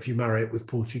if you marry it with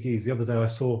Portuguese. The other day I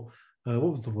saw, what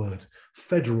was the word?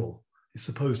 Federal is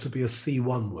supposed to be a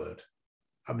C1 word.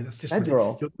 I mean, it's just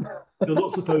federal. You're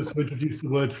not supposed to introduce the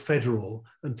word federal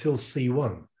until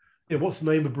C1. What's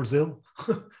the name of Brazil?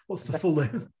 What's the full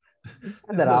name?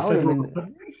 Isn't that Federal, you federal?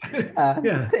 mean?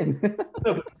 Yeah. Same.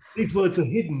 No, but these words are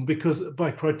hidden because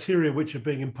by criteria which are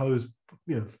being imposed,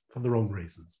 for the wrong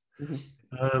reasons. Yeah.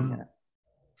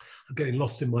 I'm getting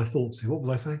lost in my thoughts here. What was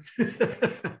I saying?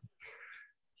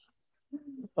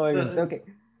 Oh my goodness. Okay.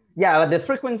 Yeah, the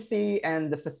frequency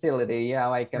and the facility. Yeah,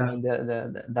 like I mean,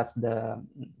 that's the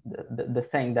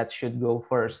thing that should go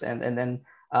first, and then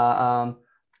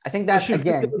I think that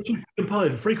again.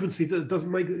 Combine frequency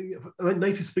doesn't make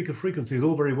native speaker frequency is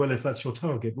all very well if that's your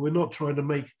target, but we're not trying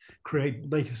to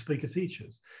create native speaker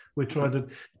teachers. We're trying to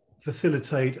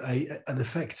facilitate an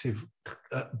effective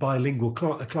bilingual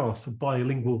class for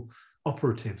bilingual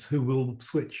operatives who will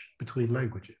switch between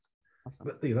languages.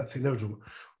 Awesome. That's inevitable.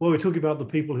 Well, we're talking about the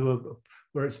people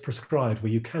where it's prescribed,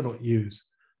 where you cannot use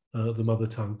the mother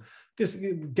tongue. Just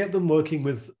get them working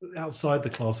outside the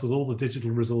class with all the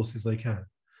digital resources they can.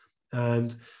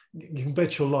 And you can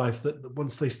bet your life that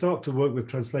once they start to work with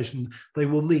translation, they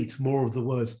will meet more of the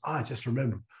words. I just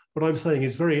remember. What I'm saying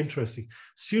is very interesting.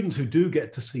 Students who do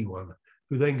get to C1,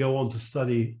 who then go on to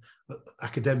study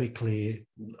academically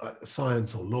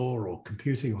science or law or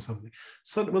computing or something,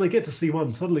 when they get to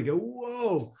C1, suddenly go,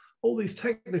 whoa, all these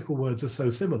technical words are so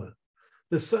similar.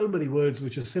 There's so many words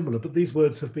which are similar, but these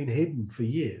words have been hidden for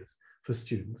years for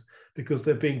students because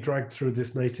they're being dragged through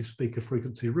this native speaker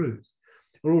frequency route.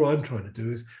 And all I'm trying to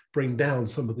do is bring down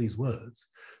some of these words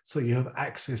so you have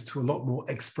access to a lot more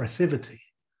expressivity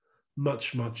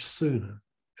much, much sooner.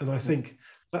 And I think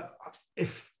that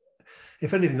if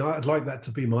anything, I'd like that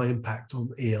to be my impact on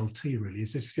ELT really,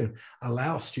 is just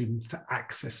allow students to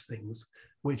access things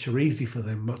which are easy for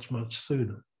them much, much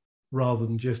sooner, rather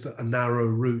than just a narrow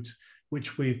route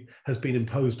which has been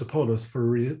imposed upon us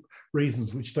for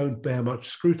reasons which don't bear much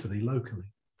scrutiny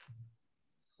locally.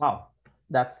 Wow.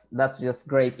 That's just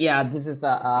great. Yeah, this is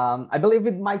I believe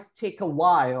it might take a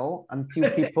while until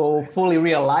people fully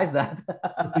realize that.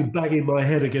 I've been banging my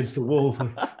head against a wall for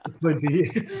 20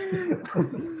 years.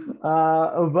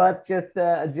 But just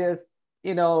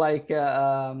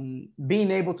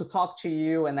being able to talk to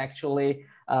you and actually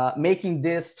making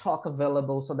this talk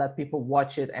available so that people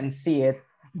watch it and see it,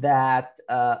 that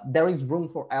there is room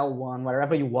for L1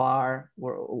 wherever you are,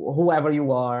 or whoever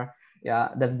you are. Yeah,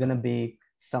 there's gonna be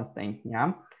something.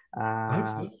 Yeah. I hope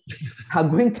so. I'm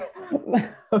going to,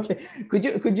 okay.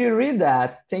 Could you read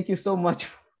that? Thank you so much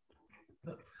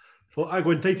for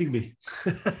argumentating me.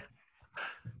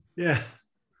 Yeah,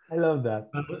 I love that.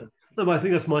 No, but I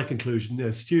think that's my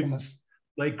conclusion. Students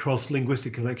make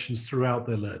cross-linguistic connections throughout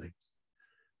their learning.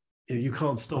 You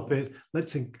can't stop it.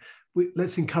 Let's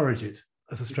encourage it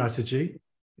as a strategy,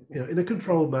 in a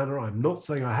controlled manner. I'm not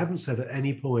saying, I haven't said at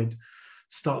any point,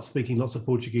 start speaking lots of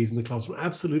Portuguese in the classroom.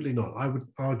 Absolutely not. I would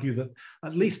argue that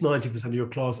at least 90% of your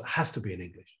class has to be in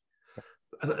English.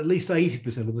 And at least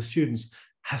 80% of the students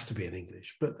has to be in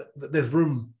English. But there's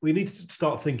room. We need to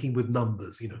start thinking with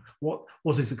numbers, what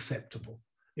is acceptable,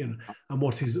 and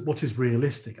what is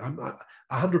realistic.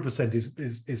 100%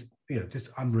 is just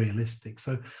unrealistic.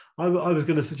 So I was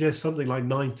going to suggest something like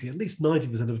at least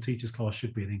 90% of a teacher's class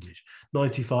should be in English.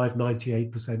 95,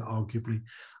 98% arguably.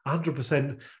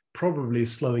 100% probably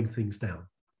is slowing things down.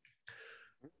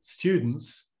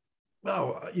 Students,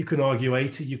 well, you can argue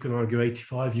 80, you can argue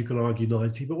 85, you can argue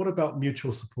 90, but what about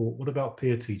mutual support? What about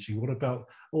peer teaching? What about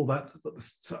all that?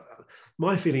 So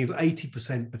my feeling is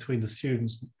 80% between the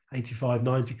students, 85,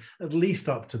 90, at least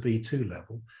up to B2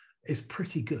 level, is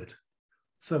pretty good.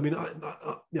 So, I mean,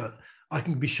 I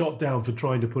can be shot down for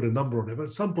trying to put a number on it, but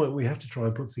at some point we have to try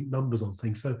and put numbers on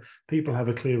things so people have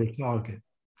a clearer target.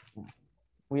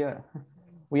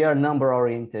 We are number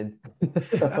oriented.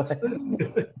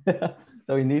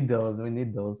 So we need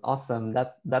those. Awesome.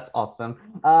 That's awesome.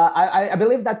 I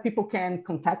believe that people can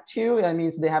contact you. I mean,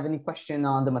 if they have any question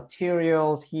on the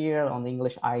materials here on the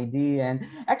English ID. And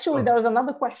actually there was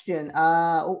another question.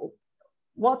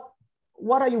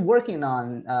 What are you working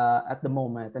on at the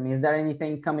moment? I mean, is there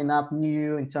anything coming up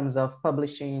new in terms of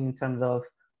publishing, in terms of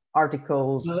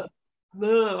articles?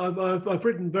 No, I've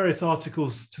written various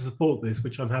articles to support this,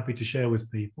 which I'm happy to share with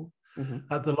people.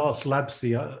 At the last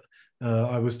LabC,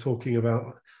 I was talking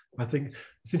about, I think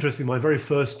it's interesting, my very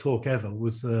first talk ever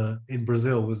was in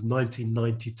Brazil, was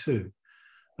 1992.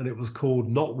 And it was called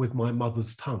Not With My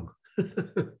Mother's Tongue.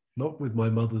 Not With My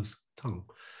Mother's Tongue.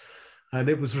 And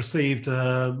it was received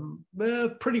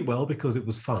pretty well because it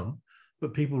was fun,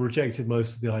 but people rejected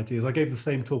most of the ideas. I gave the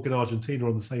same talk in Argentina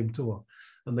on the same tour,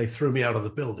 and they threw me out of the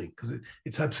building because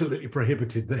it's absolutely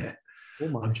prohibited there.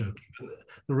 I'm joking.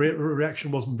 The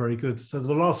reaction wasn't very good. So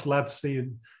the last LabC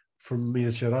from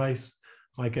Minas Gerais,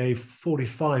 I gave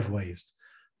 45 ways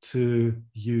to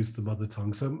use the mother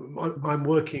tongue. So I'm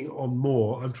working on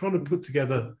more. I'm trying to put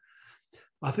together,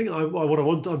 I think I'm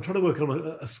trying to work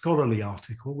on a scholarly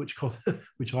article, which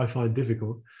I find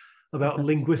difficult, about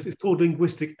linguistics. It's called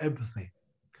linguistic empathy,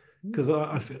 because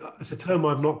it's a term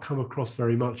I've not come across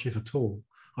very much, if at all.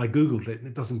 I Googled it and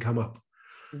it doesn't come up.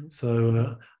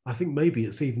 So I think maybe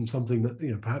it's even something that,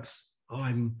 perhaps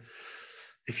I'm,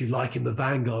 if you like, in the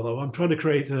vanguard. I'm trying to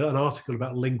create an article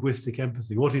about linguistic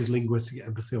empathy. What is linguistic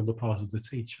empathy on the part of the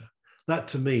teacher? That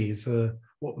to me is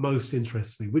what most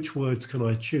interests me. Which words can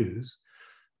I choose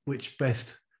which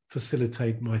best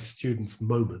facilitate my students'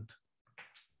 moment?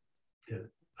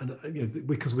 And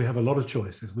because we have a lot of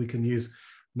choices. We can use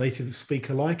native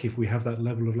speaker like, if we have that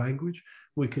level of language.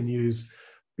 We can use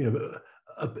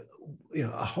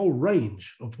a whole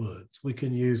range of words. We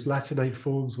can use Latinate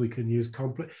forms. We can use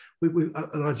complex. And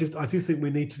I do think we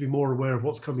need to be more aware of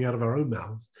what's coming out of our own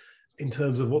mouths in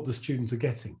terms of what the students are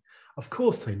getting. Of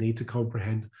course, they need to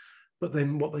comprehend, but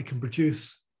then what they can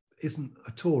produce isn't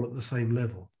at all at the same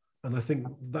level. And I think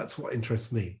that's what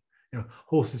interests me.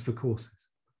 Horses for courses.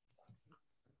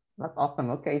 That's awesome.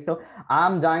 Okay, so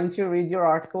I'm dying to read your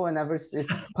article whenever it's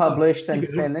published and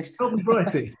finished.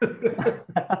 Writing.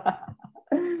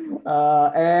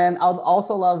 And I'd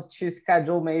also love to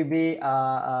schedule maybe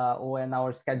when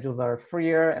our schedules are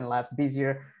freer and less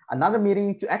busier, another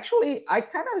meeting to actually, I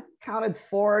kind of counted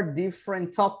 4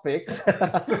 different topics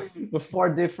for 4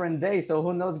 different days. So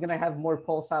who knows, gonna have more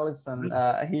Paul Seligson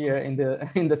here in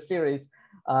the series.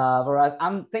 Whereas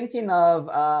I'm thinking of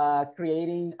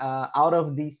creating out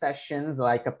of these sessions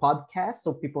like a podcast,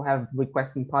 so people have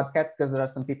requesting podcasts, because there are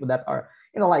some people that are,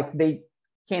 like they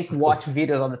can't watch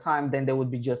videos all the time, then they would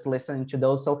be just listening to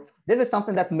those. So this is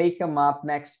something that may come up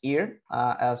next year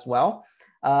as well.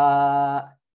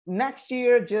 Next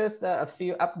year, just a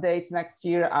few updates. Next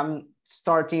year, I'm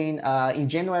starting in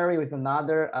January with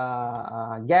another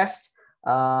guest.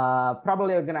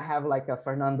 Probably we're gonna have like a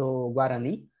Fernando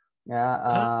Guarani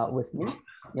with me.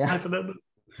 Yeah. Hi, Fernando.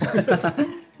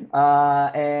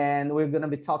 And we're gonna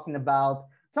be talking about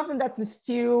something that is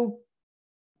still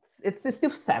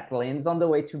settling. It's on the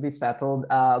way to be settled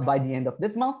by the end of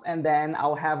this month, and then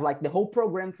I'll have like the whole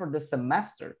program for the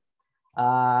semester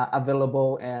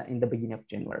available in the beginning of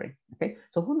January. Okay,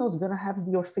 so who knows, gonna have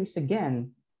your face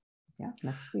again,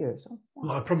 next year. So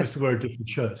well, I promise to wear a different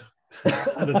shirt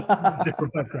and a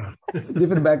different background.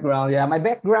 Different background, yeah. My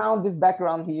background, this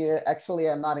background here, actually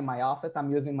I'm not in my office,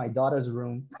 I'm using my daughter's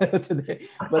room today,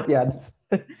 but yeah,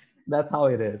 that's how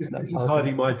it is. This is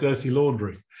hiding my dirty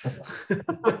laundry.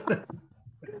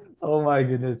 Oh my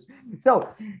goodness. So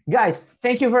guys,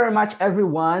 thank you very much,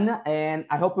 everyone. And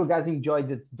I hope you guys enjoyed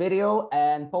this video.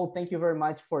 And Paul, thank you very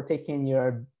much for taking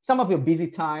some of your busy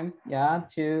time,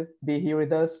 to be here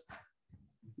with us.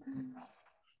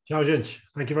 Ciao, gente.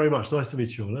 Thank you very much. Nice to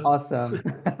meet you all. Awesome.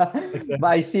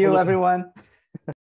 Bye. See you, everyone.